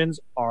depictions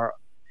are.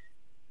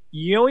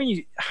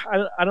 I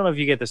don't know if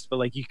you get this, but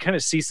like you kind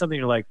of see something,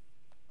 you're like,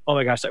 oh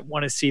my gosh, I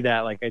want to see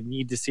that. Like I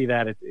need to see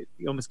that. It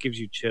almost gives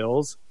you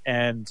chills.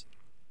 And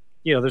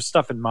there's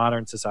stuff in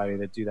modern society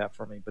that do that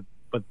for me.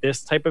 But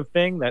this type of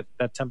thing,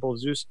 that Temple of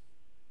Zeus,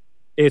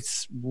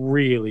 it's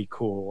really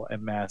cool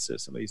and massive.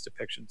 Some of these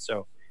depictions.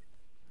 So.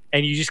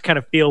 And you just kind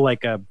of feel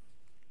like an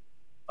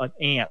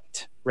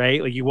ant,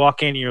 right? Like you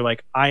walk in and you're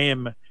like, I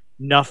am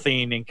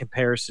nothing in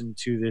comparison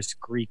to this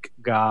Greek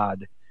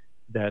god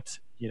that,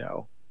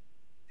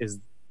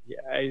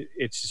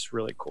 it's just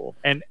really cool.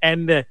 And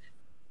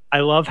I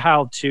love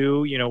how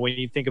too, when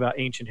you think about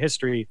ancient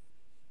history,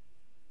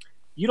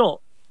 you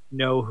don't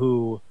know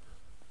who,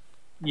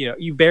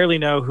 you barely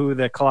know who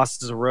the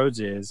Colossus of Rhodes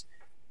is,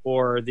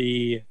 or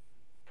the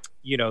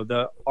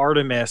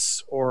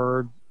Artemis,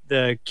 or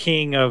the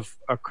king of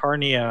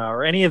Acarnania,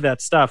 or any of that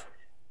stuff,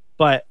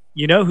 but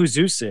you know who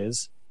Zeus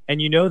is,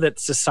 and you know that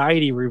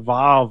society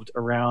revolved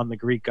around the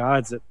Greek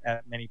gods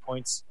at many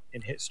points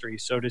in history.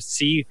 So to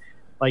see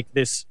like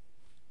this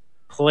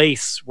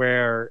place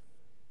where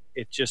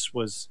it just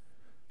was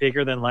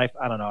bigger than life,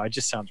 I don't know, it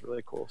just sounds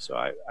really cool. So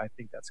I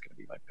think that's going to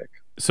be my pick.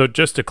 So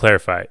just to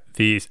clarify,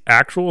 the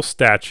actual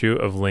statue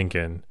of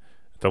Lincoln,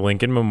 the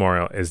Lincoln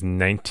Memorial, is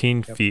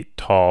 19 feet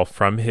tall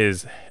from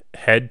his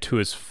head to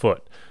his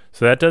foot.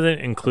 So that doesn't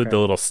include the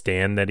little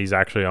stand that he's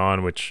actually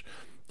on, which,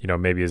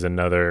 maybe is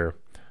another,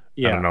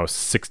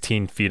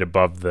 16 feet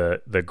above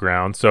the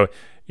ground. So,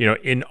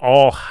 in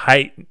all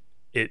height,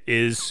 it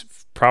is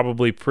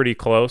probably pretty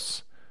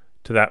close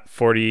to that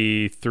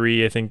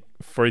 43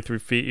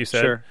 feet you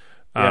said. Sure.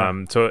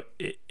 Yeah. So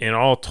in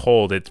all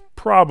told, it's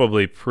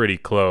probably pretty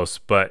close,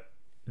 but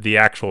the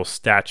actual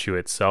statue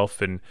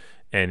itself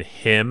and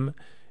him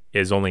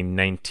is only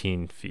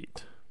 19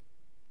 feet.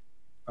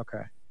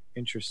 Okay.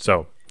 Interesting.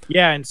 So,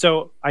 yeah, and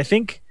so I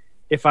think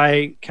if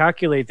I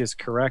calculate this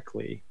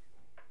correctly,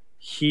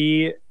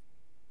 he's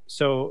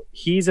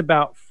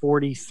about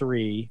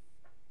 43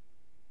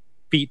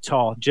 feet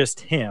tall,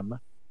 just him,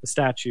 the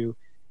statue,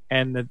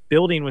 and the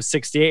building was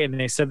 68, and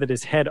they said that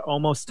his head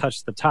almost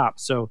touched the top.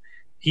 So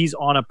he's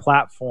on a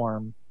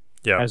platform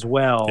as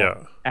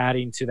well,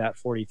 adding to that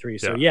 43.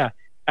 So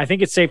I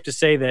think it's safe to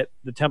say that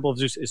the Temple of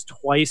Zeus is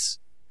twice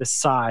the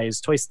size,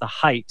 twice the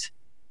height,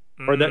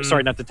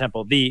 sorry, not the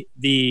temple, the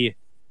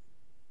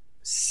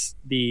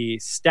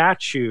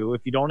statue,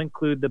 if you don't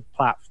include the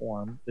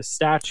platform, the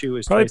statue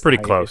is probably pretty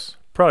close.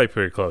 Probably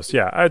pretty close.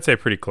 Yeah, I'd say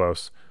pretty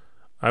close.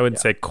 I wouldn't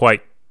say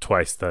quite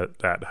twice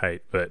that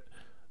height, but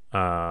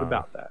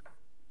about that.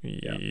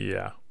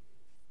 Yeah.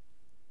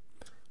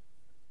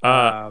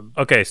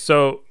 Okay,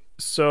 so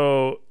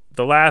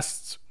the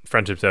last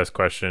friendship test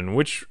question: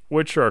 which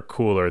are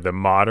cooler, the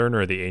modern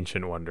or the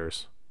ancient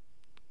wonders?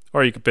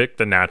 Or you could pick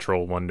the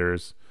natural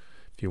wonders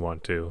if you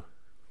want to.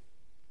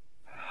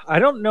 I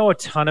don't know a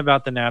ton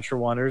about the natural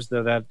wonders,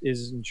 though that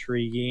is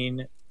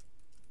intriguing.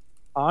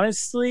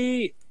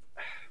 Honestly,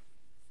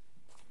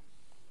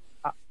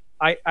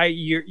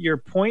 your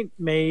point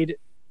made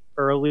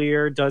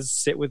earlier does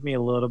sit with me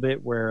a little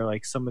bit, where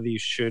like some of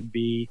these should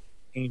be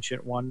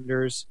ancient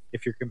wonders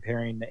if you're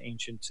comparing the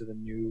ancient to the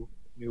new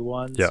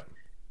ones. Yeah.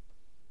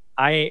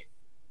 I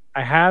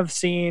have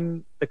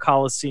seen the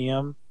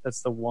Colosseum.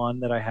 That's the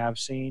one that I have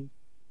seen,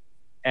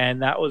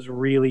 and that was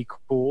really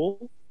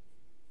cool.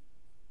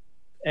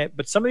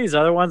 But some of these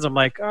other ones, I'm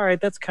like, all right,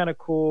 that's kind of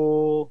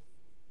cool.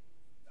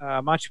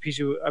 Machu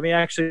Picchu, I mean,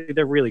 actually,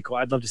 they're really cool.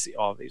 I'd love to see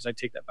all of these. I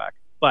take that back.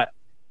 But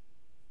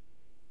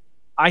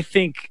I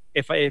think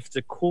if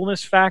the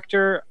coolness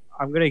factor,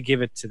 I'm going to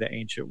give it to the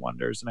ancient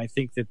wonders. And I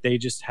think that they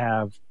just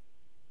have...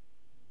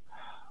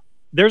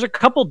 There's a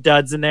couple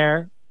duds in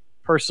there,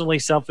 personally,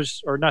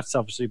 selfish, or not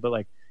selfishly, but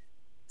like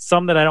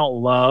some that I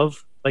don't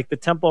love. Like the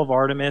Temple of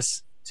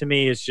Artemis, to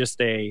me, is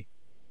just a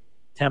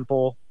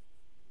temple.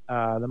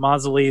 The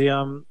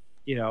mausoleum,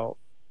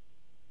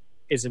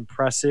 is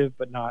impressive,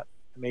 but not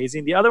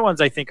amazing. The other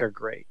ones I think are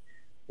great.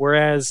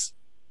 Whereas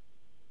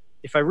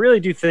if I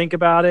really do think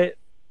about it,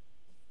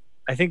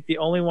 I think the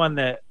only one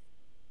that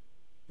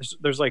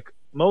there's like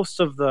most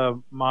of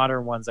the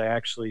modern ones I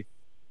actually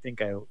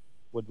think I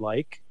would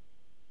like.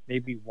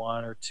 Maybe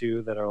one or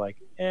two that are like,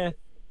 eh.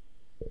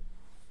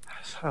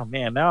 Oh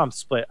man, now I'm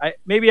split.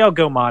 Maybe I'll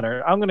go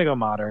modern. I'm gonna go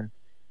modern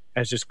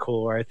as just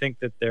cooler. I think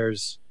that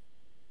there's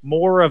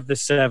more of the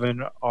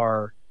 7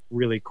 are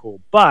really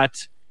cool,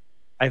 but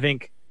I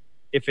think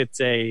if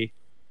it's if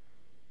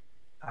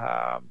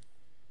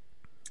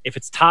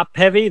it's top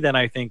heavy, then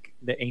I think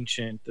the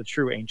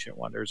true ancient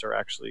wonders are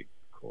actually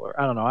cooler.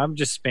 I don't know. I'm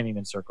just spinning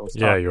in circles.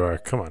 Yeah, you are.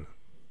 Come on,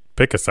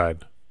 pick a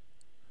side.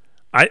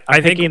 I'm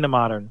think picking the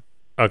modern.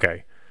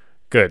 Okay,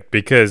 good,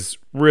 because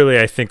really,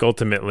 I think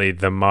ultimately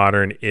the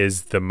modern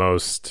is the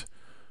most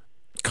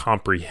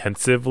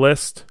comprehensive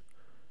list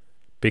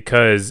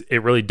because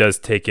it really does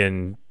take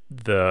in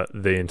the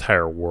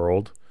entire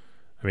world.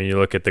 I mean, you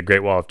look at the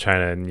Great Wall of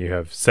China, and you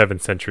have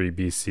 7th century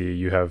BC.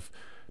 You have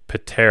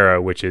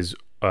Patara, which is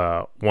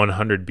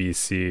 100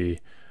 BC.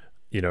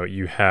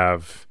 You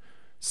have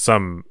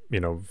some,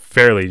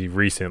 fairly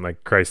recent,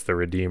 like Christ the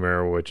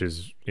Redeemer, which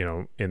is,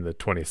 in the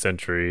 20th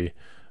century.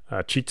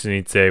 Chichen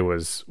Itza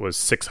was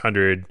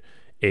 600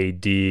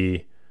 AD.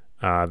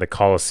 The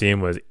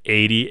Colosseum was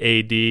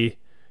 80 AD.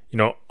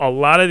 A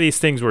lot of these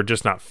things were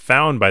just not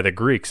found by the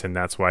Greeks, and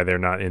that's why they're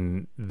not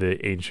in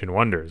the ancient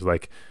wonders.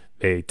 Like,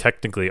 they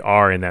technically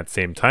are in that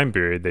same time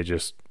period. They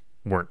just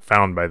weren't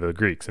found by the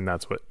Greeks, and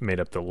that's what made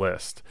up the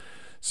list.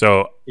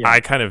 So yeah.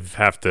 I kind of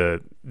have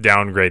to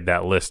downgrade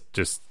that list,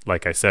 just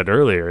like I said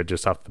earlier,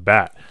 just off the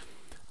bat.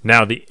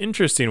 Now, the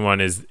interesting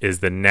one is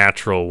the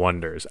natural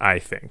wonders, I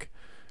think,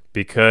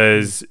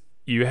 because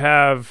you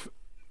have,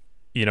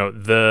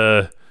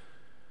 the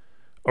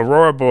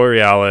Aurora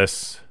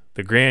Borealis,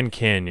 the Grand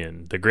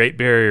Canyon, the Great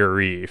Barrier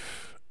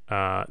Reef.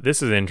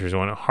 This is an interesting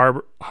one.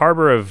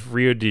 Harbor of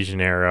Rio de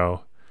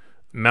Janeiro,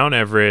 Mount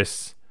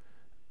Everest,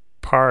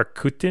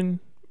 Paracutin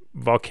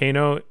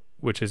volcano,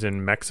 which is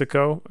in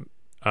Mexico,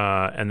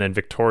 and then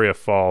Victoria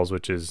Falls,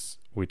 which is,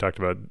 we talked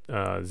about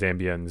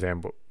Zambia and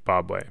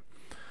Zimbabwe.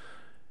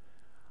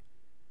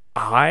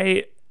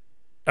 I've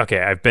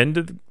been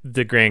to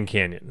the Grand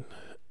Canyon.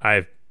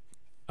 I've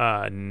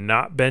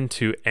not been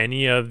to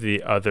any of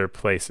the other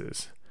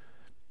places,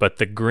 but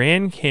the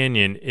Grand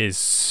Canyon is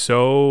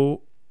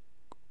so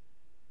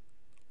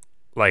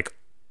like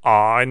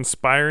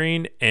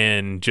awe-inspiring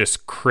and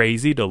just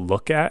crazy to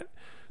look at.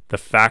 The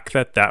fact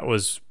that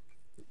was,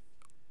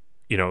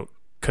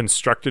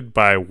 constructed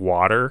by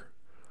water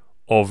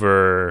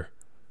over,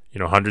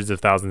 hundreds of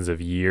thousands of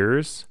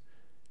years.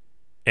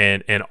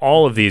 And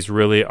all of these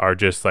really are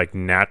just like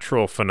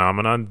natural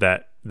phenomenon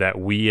that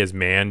we as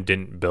man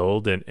didn't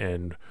build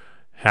and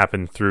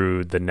happen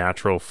through the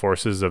natural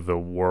forces of the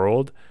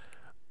world.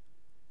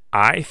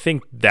 I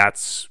think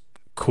that's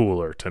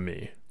cooler to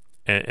me.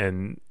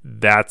 And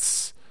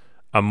that's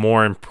a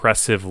more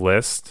impressive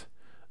list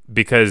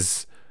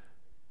because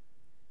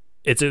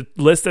it's a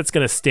list that's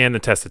going to stand the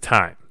test of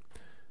time.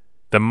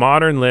 The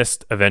modern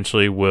list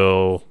eventually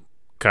will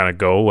kind of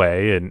go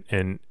away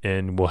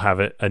and we'll have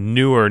a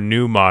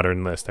new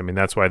modern list. I mean,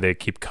 that's why they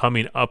keep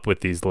coming up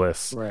with these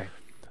lists. Right.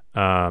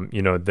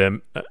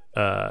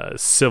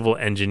 Civil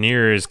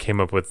engineers came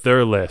up with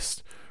their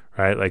list,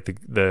 right? Like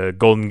the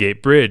Golden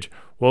Gate Bridge.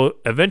 Well,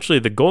 eventually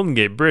the Golden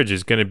Gate Bridge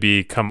is going to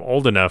become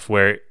old enough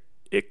where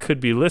it could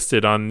be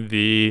listed on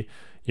the,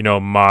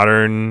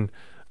 modern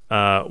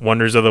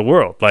wonders of the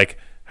world. Like,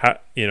 how,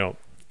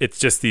 it's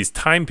just these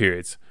time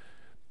periods.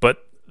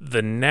 But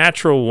the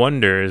natural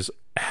wonders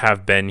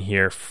have been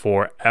here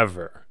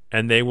forever,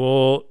 and they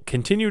will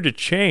continue to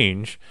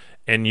change.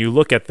 And you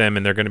look at them,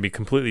 and they're going to be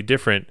completely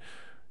different.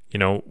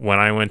 When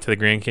I went to the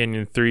Grand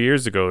Canyon 3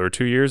 years ago or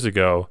 2 years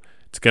ago,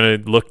 it's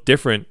going to look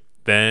different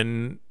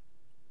than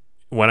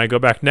when I go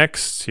back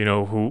next,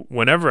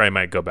 whenever I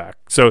might go back.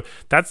 So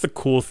that's the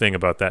cool thing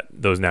about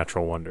those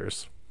natural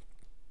wonders.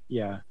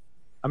 Yeah.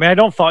 I mean, I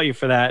don't fault you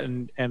for that.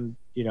 And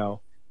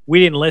we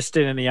didn't list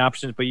it in the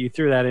options, but you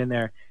threw that in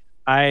there.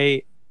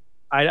 I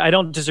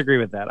don't disagree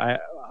with that.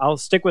 I'll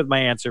stick with my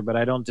answer, but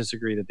I don't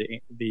disagree that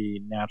the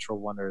natural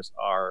wonders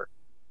are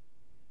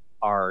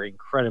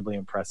incredibly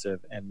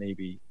impressive and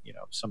maybe,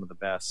 some of the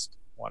best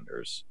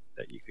wonders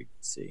that you could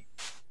see.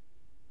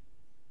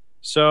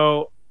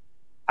 So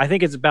I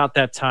think it's about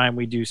that time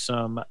we do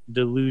some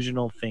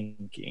delusional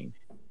thinking.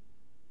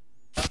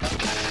 I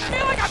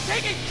feel like I'm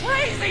taking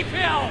crazy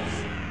pills!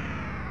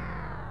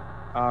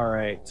 All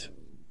right.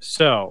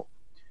 So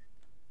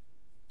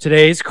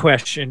today's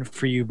question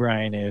for you,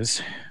 Brian,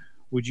 is,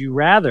 would you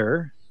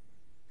rather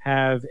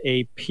have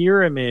a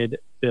pyramid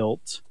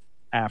built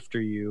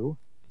after you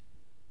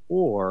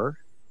or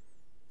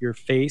your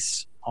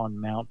face on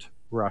Mount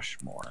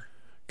Rushmore?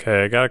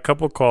 Okay, I got a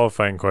couple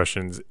qualifying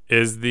questions.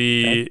 Is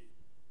the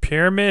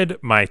pyramid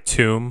my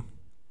tomb?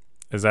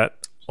 Is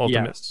that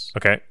ultimate? Yes.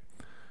 Okay.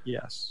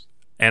 Yes.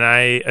 And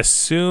I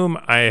assume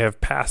I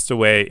have passed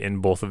away in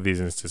both of these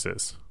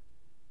instances.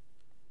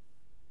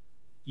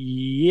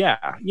 Yeah.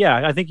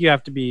 I think you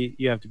have to be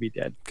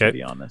dead, to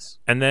be honest.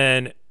 And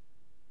then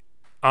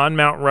on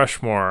Mount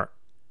Rushmore,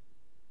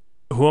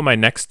 who am I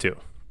next to?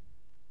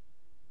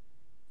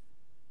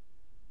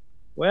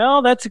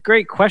 Well, that's a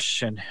great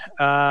question.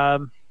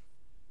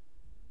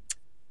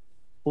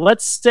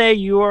 Let's say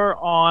you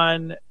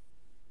are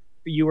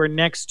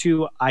next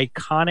to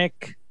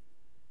iconic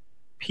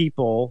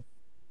people,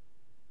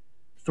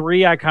 3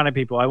 iconic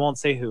people. I won't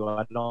say who.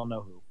 I don't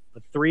know who.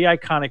 But 3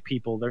 iconic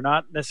people. They're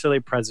not necessarily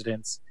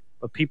presidents,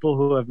 but people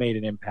who have made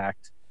an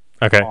impact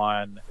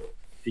on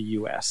the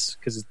U.S.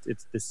 because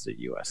this is a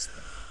U.S.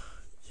 thing.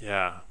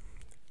 Yeah.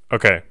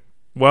 Okay.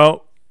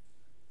 Well,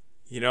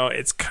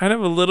 it's kind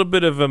of a little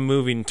bit of a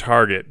moving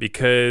target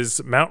because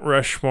Mount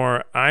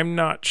Rushmore, I'm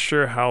not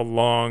sure how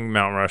long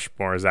Mount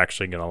Rushmore is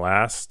actually going to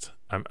last.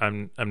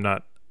 I'm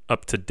not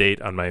up to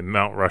date on my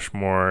Mount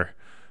Rushmore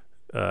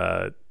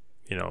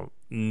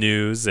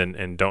news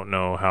and don't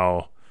know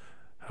how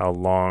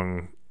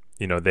long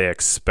they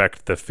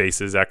expect the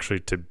faces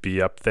actually to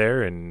be up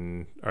there,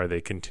 and are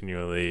they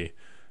continually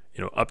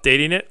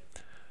updating it.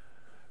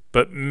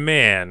 But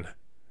man,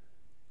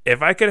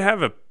 if I could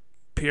have a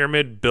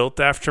pyramid built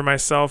after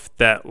myself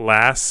that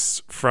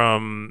lasts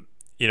from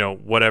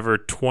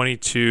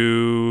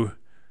 22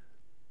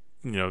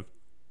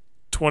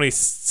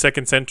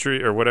 22nd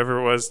century or whatever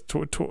it was,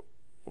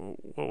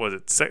 what was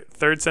it,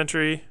 3rd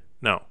century,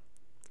 no,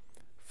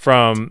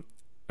 from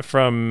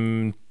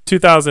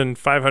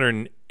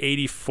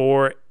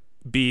 2584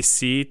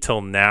 BC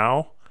till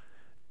now,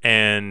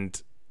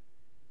 and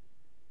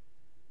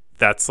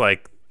that's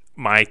like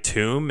my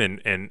tomb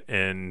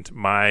and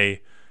my,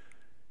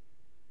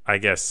 I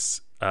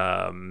guess,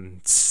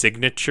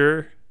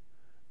 signature.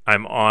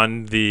 I'm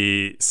on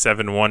the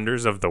 7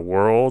 wonders of the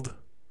world.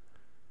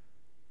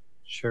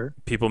 Sure.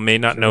 People may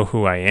not know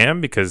who I am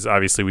because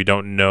obviously we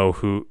don't know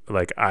who,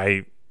 like,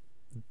 I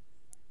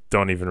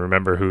don't even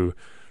remember who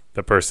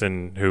the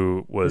person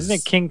who was. Isn't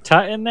it King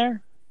Tut in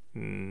there?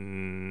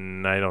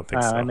 I don't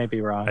think so. I may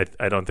be wrong.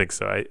 I don't think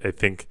so. I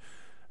think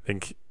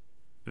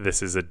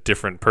this is a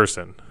different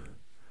person.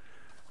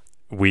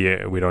 We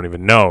don't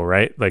even know,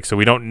 right? Like, so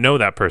we don't know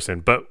that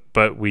person,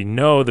 but we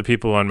know the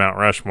people on Mount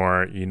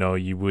Rushmore.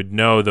 You would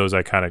know those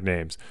iconic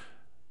names,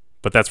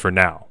 but that's for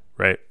now,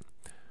 right?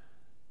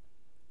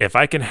 If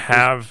I can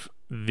have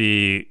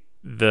the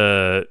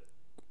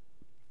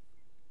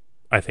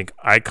I think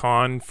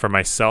icon for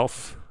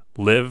myself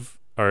live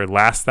or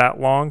last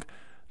that long,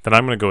 then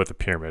I'm going to go with the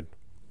pyramid.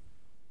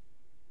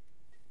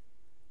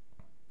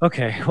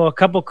 Okay, well, a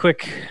couple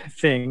quick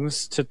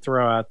things to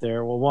throw out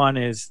there. Well, one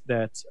is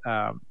that,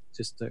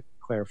 just to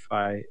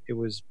clarify, it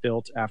was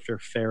built after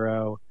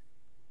Pharaoh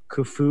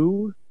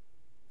Khufu,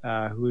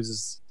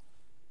 who's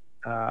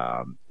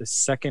the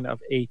second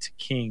of 8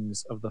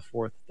 kings of the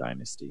 4th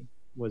dynasty,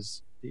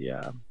 was the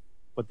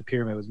what the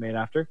pyramid was made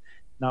after.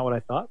 Not what I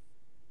thought.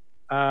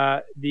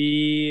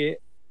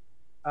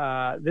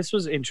 This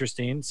was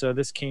interesting. So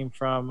this came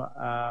from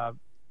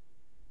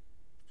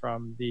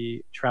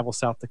the Travel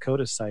South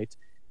Dakota site.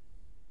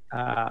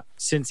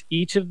 Since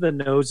each of the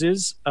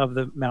noses of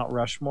the Mount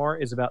Rushmore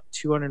is about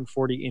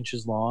 240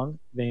 inches long,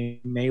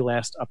 they may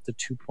last up to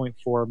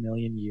 2.4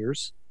 million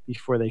years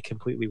before they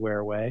completely wear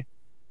away.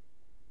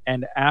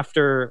 And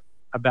after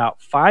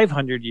about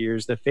 500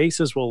 years, the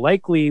faces will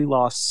likely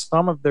lost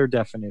some of their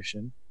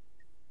definition.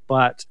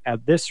 But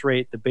at this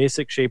rate, the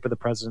basic shape of the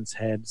president's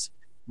heads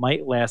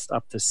might last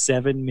up to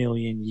 7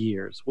 million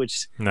years,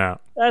 which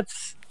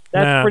that's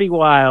pretty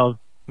wild.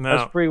 No,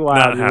 that's pretty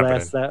wild to happening.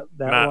 last that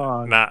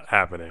long. Not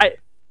happening.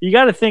 You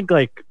got to think,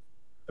 like,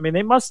 I mean,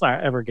 they must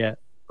not ever get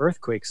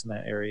earthquakes in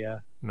that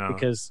area,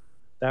 because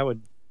that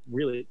would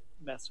really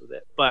mess with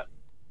it. But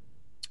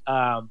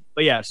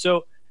yeah.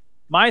 So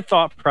my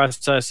thought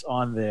process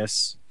on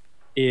this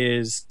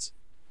is,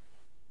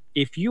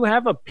 if you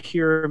have a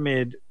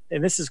pyramid,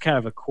 and this is kind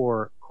of a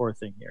core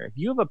thing here. If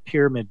you have a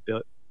pyramid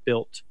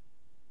built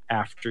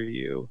after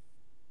you,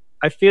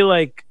 I feel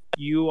like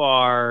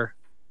you're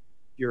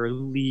a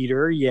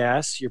leader.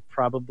 Yes, you're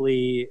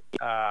probably,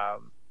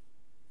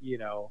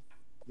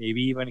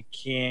 maybe even a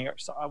king or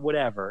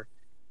whatever.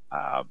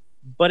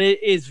 But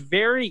it is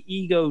very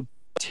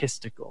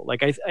egotistical.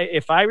 Like,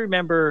 if I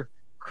remember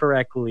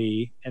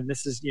correctly, and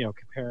this is,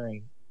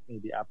 comparing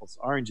maybe apples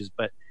to oranges,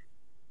 but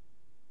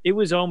it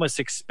was almost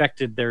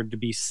expected there to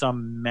be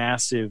some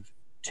massive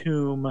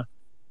tomb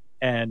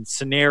and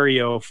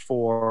scenario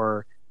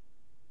for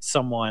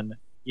someone,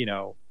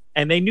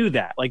 and they knew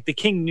that. Like, the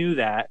king knew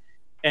that,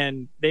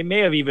 and they may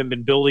have even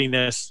been building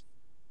this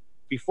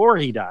before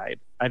he died.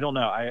 I don't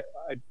know. I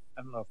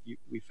don't know if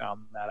we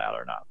found that out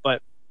or not.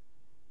 But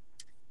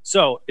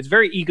so it's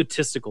very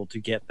egotistical to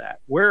get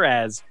that.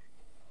 Whereas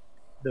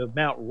the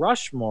Mount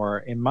Rushmore,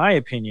 in my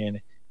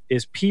opinion,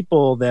 is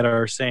people that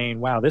are saying,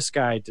 wow, this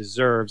guy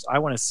deserves, I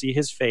want to see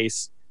his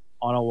face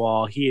on a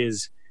wall. He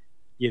is,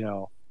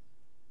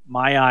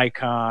 my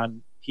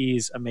icon.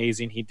 He's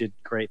amazing. He did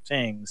great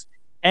things.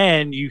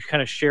 And you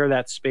kind of share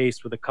that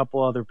space with a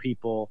couple other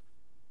people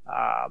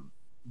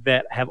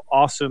that have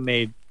also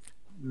made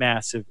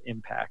massive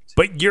impact.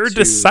 But you're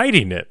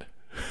deciding it.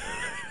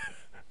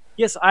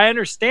 Yes, I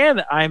understand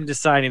that I'm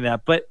deciding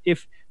that. But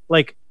if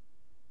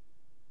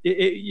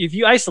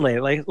you isolate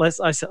it, like, let's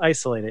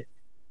isolate it.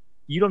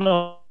 You don't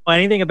know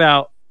anything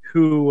about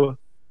who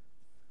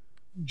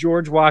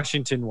George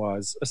Washington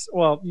was.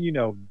 Well, you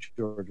know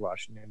George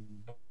Washington,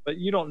 but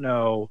you don't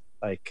know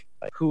like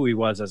who he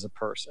was as a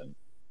person.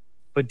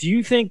 But do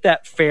you think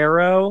that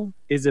Pharaoh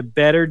is a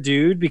better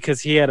dude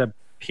because he had a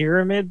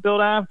pyramid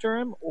built after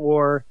him,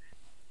 or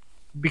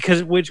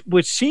because which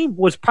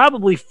was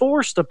probably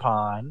forced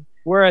upon?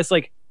 Whereas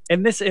like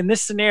in this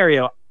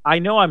scenario, I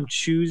know I'm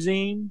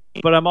choosing,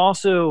 but I'm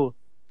also,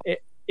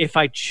 if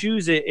I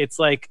choose it, it's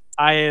like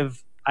I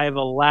have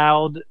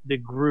allowed the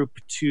group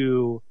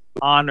to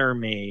honor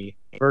me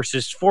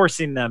versus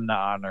forcing them to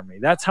honor me.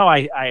 That's how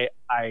I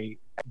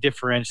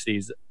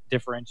differentiate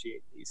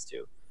these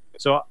two.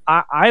 So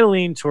I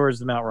lean towards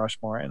the Mount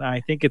Rushmore, and I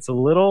think it's a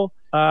little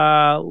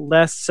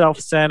less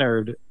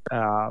self-centered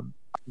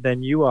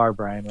than you are,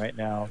 Brian, right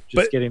now.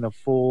 Getting a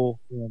full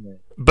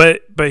limit.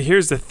 But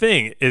here's the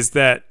thing: is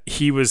that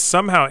he was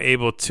somehow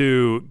able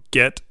to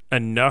get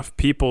enough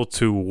people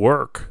to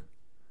work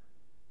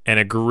and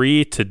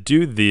agree to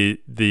do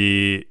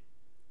the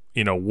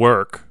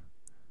work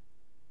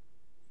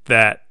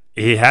that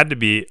he had to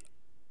be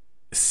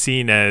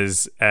seen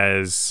as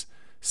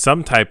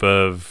some type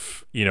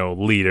of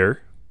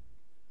leader.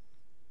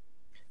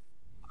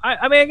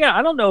 I mean, again,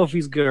 I don't know if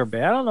he's good or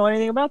bad. I don't know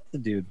anything about the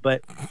dude,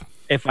 but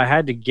if I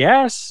had to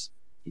guess,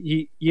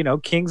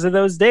 kings of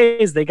those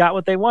days, they got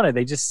what they wanted.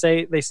 They just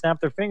say, they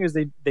snap their fingers,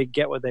 they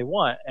get what they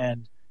want.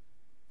 And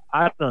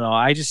I don't know.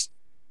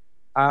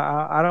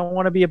 I don't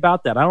want to be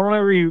about that. I don't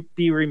want to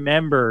be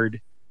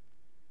remembered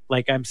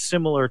like I'm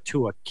similar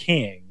to a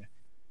king.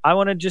 I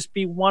want to just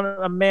be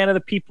a man of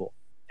the people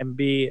and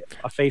be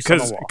a face on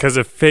the wall. Because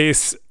a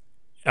face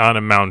on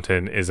a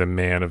mountain is a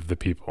man of the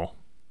people.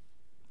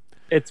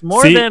 It's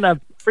more than a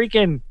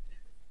freaking,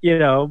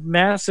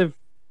 massive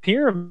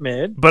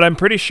pyramid. But I'm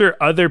pretty sure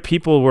other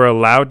people were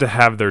allowed to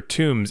have their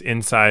tombs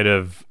inside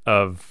of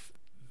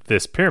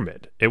this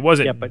pyramid. It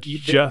wasn't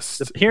just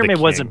the pyramid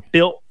wasn't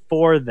built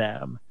for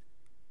them.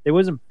 It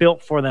wasn't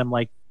built for them.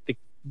 Like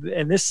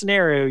in this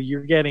scenario,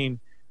 you're getting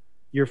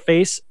your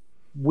face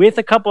with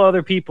a couple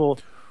other people,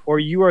 or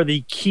you are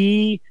the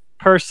key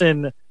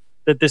person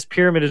that this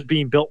pyramid is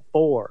being built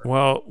for.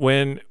 Well,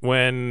 when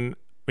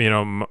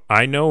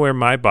I know where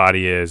my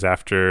body is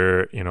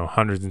after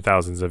hundreds and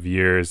thousands of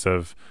years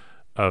of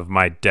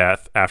my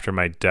death, after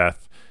my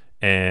death,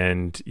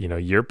 and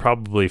you're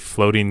probably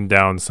floating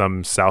down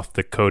some South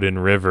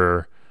Dakotan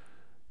river,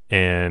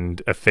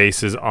 and a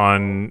face is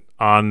on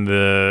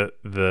the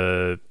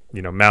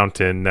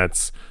mountain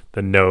that's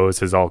the nose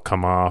has all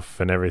come off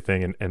and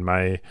everything, and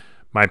my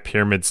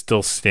pyramid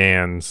still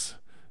stands.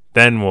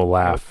 Then we'll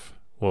laugh.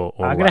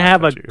 I'm gonna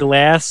have a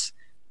glass.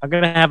 I'm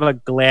gonna have a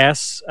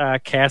glass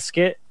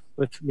casket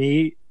with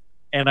me,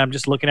 and I'm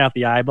just looking out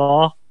the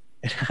eyeball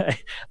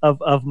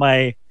of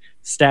my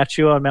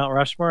statue on Mount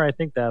Rushmore. I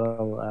think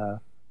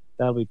that'll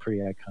be pretty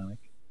iconic.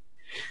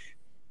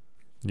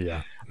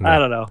 Yeah, I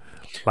don't know.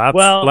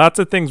 Lots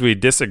of things we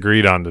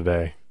disagreed on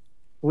today.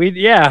 Who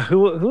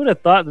would have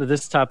thought that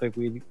this topic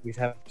we'd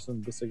have some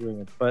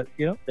disagreements, but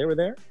they were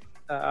there.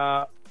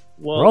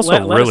 We're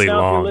also really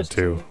long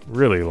too.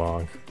 Really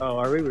long. Oh,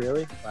 are we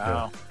really?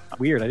 Wow. Yeah.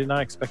 Weird. I did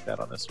not expect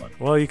that on this one.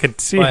 Well, you can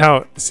see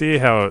how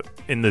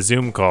in the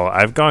Zoom call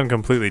I've gone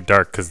completely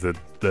dark because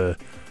the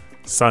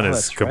sun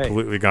has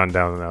completely gone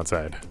down on the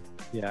outside.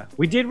 Yeah,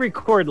 we did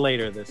record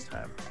later this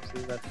time,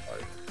 so that's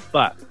hard.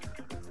 But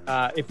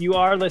if you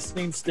are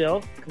listening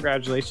still,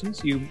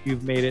 congratulations.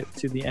 You've made it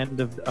to the end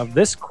of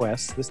this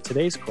quest,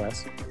 today's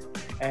quest.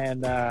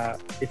 And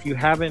if you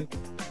haven't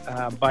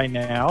by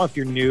now, if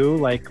you're new,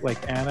 like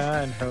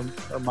Anna and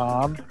her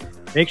mom,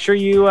 make sure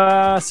you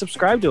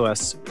subscribe to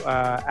us.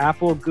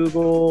 Apple,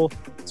 Google,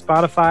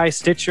 Spotify,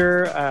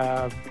 Stitcher,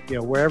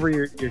 wherever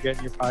you're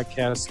getting your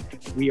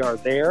podcast, we are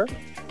there.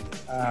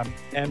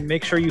 And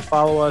make sure you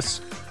follow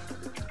us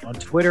on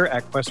Twitter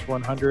at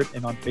Quest100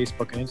 and on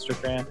Facebook and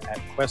Instagram at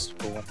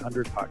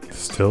Quest4100 Podcast.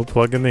 Still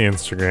plugging the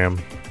Instagram.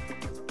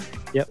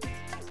 Yep.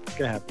 It's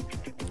gonna happen.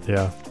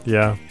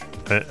 Yeah.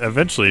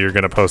 Eventually you're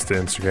going to post to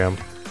Instagram.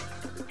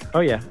 Oh,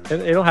 yeah.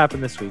 It'll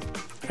happen this week.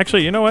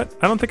 Actually, you know what?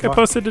 I don't think I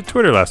posted to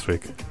Twitter last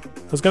week.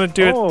 I was going to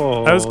do it.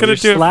 I was going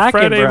to do it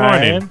Friday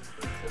Brian. morning.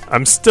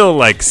 I'm still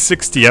like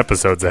 60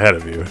 episodes ahead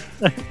of you.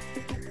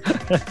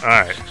 All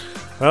right.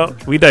 Well,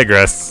 we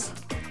digress.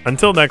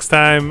 Until next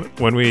time,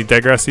 when we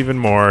digress even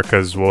more,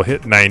 because we'll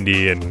hit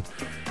 90 and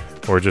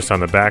we're just on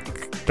the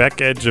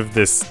back edge of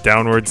this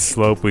downward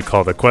slope we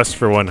call the Quest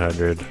for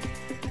 100.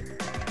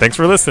 Thanks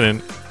for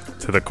listening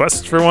to the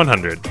Quest for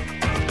 100.